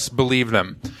Paris, believe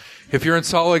them. If you're in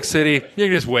Salt Lake City, you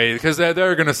can just wait because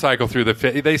they're going to cycle through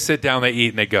they sit down, they eat,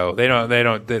 and they go. They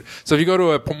don't. So if you go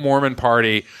to a Mormon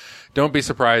party, don't be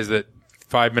surprised that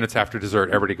 5 minutes after dessert,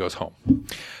 everybody goes home.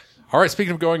 All right.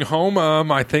 Speaking of going home,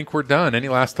 I think we're done. Any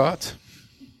last thoughts?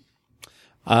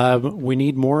 We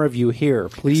need more of you here.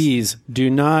 Please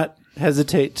do not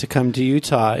hesitate to come to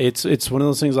Utah. It's one of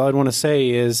those things. All I'd want to say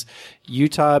is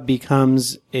Utah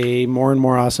becomes a more and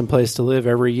more awesome place to live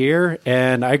every year.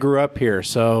 And I grew up here,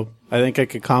 so I think I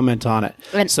could comment on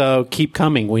it. So keep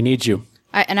coming. We need you.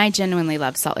 I genuinely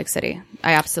love Salt Lake City.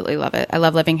 I absolutely love it. I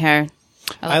love living here.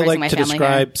 I like to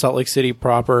describe Salt Lake City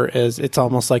proper as it's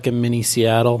almost like a mini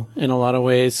Seattle in a lot of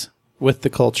ways with the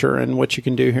culture and what you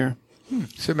can do here.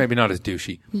 So maybe not as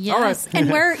douchey. Yes. All right. And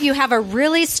where you have a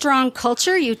really strong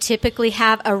culture, you typically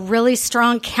have a really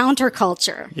strong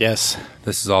counterculture. Yes.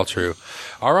 This is all true.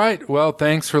 All right. Well,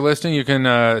 thanks for listening. You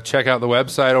can check out the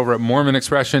website over at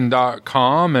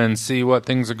MormonExpression.com and see what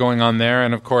things are going on there.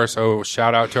 And, of course,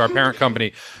 shout out to our parent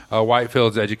company,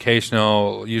 Whitefields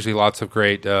Educational. Usually lots of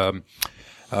great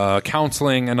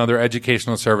counseling and other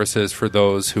educational services for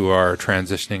those who are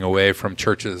transitioning away from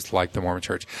churches like the Mormon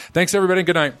Church. Thanks, everybody.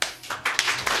 Good night.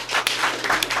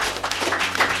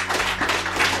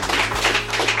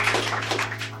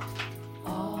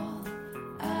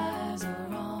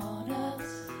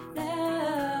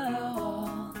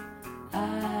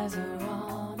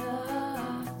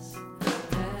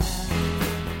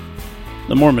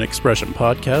 The Mormon Expression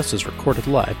podcast is recorded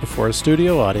live before a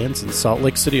studio audience in Salt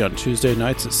Lake City on Tuesday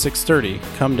nights at 6:30.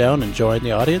 Come down and join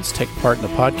the audience, take part in the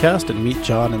podcast, and meet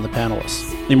John and the panelists.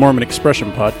 The Mormon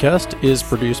Expression podcast is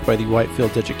produced by the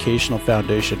Whitefields Educational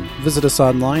Foundation. Visit us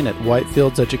online at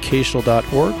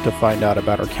whitefieldseducational.org to find out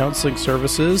about our counseling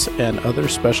services and other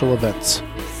special events.